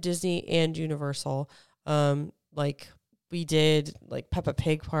outside of Disney and Universal. Like we did like Peppa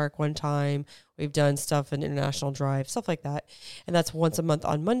Pig Park one time. We've done stuff in International Drive, stuff like that. And that's once a month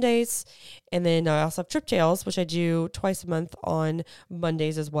on Mondays. And then I also have Trip Tales, which I do twice a month on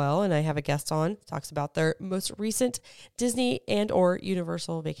Mondays as well. And I have a guest on, talks about their most recent Disney and or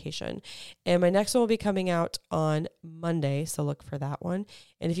Universal vacation. And my next one will be coming out on Monday, so look for that one.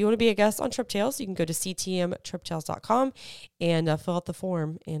 And if you want to be a guest on Trip Tales, you can go to ctmtriptales.com and fill out the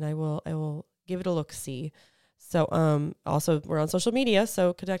form, and I will give it a look-see. So also we're on social media,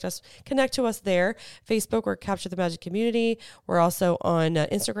 so connect to us there. Facebook, we're Capture the Magic Community. We're also on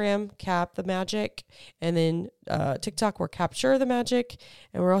Instagram, Cap the Magic, and then TikTok, we're Capture the Magic,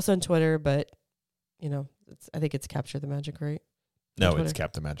 and we're also on Twitter, but you know, I think it's Capture the Magic, right? No, it's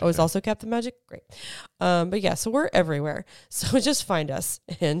Cap the Magic. Oh, it's also Cap the Magic? Great. But yeah, so we're everywhere. So just find us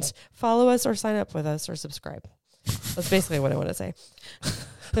and follow us or sign up with us or subscribe. That's basically what I want to say.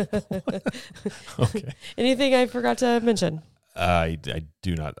 Okay. Anything I forgot to mention? I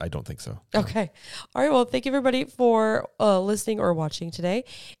do not. I don't think so. Okay. All right. Well, thank you everybody for listening or watching today,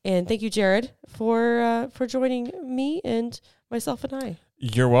 and thank you, Jared, for joining me and myself and I.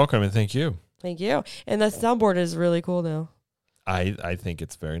 You're welcome, and thank you. Thank you. And that soundboard is really cool now. I think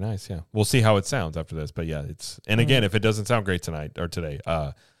it's very nice. Yeah, we'll see how it sounds after this, but yeah, it's. And again, if it doesn't sound great tonight or today,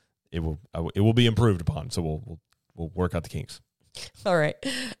 it will be improved upon. So we'll work out the kinks. All right.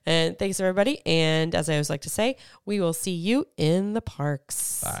 And thanks, everybody. And as I always like to say, we will see you in the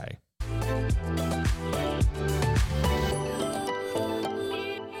parks. Bye.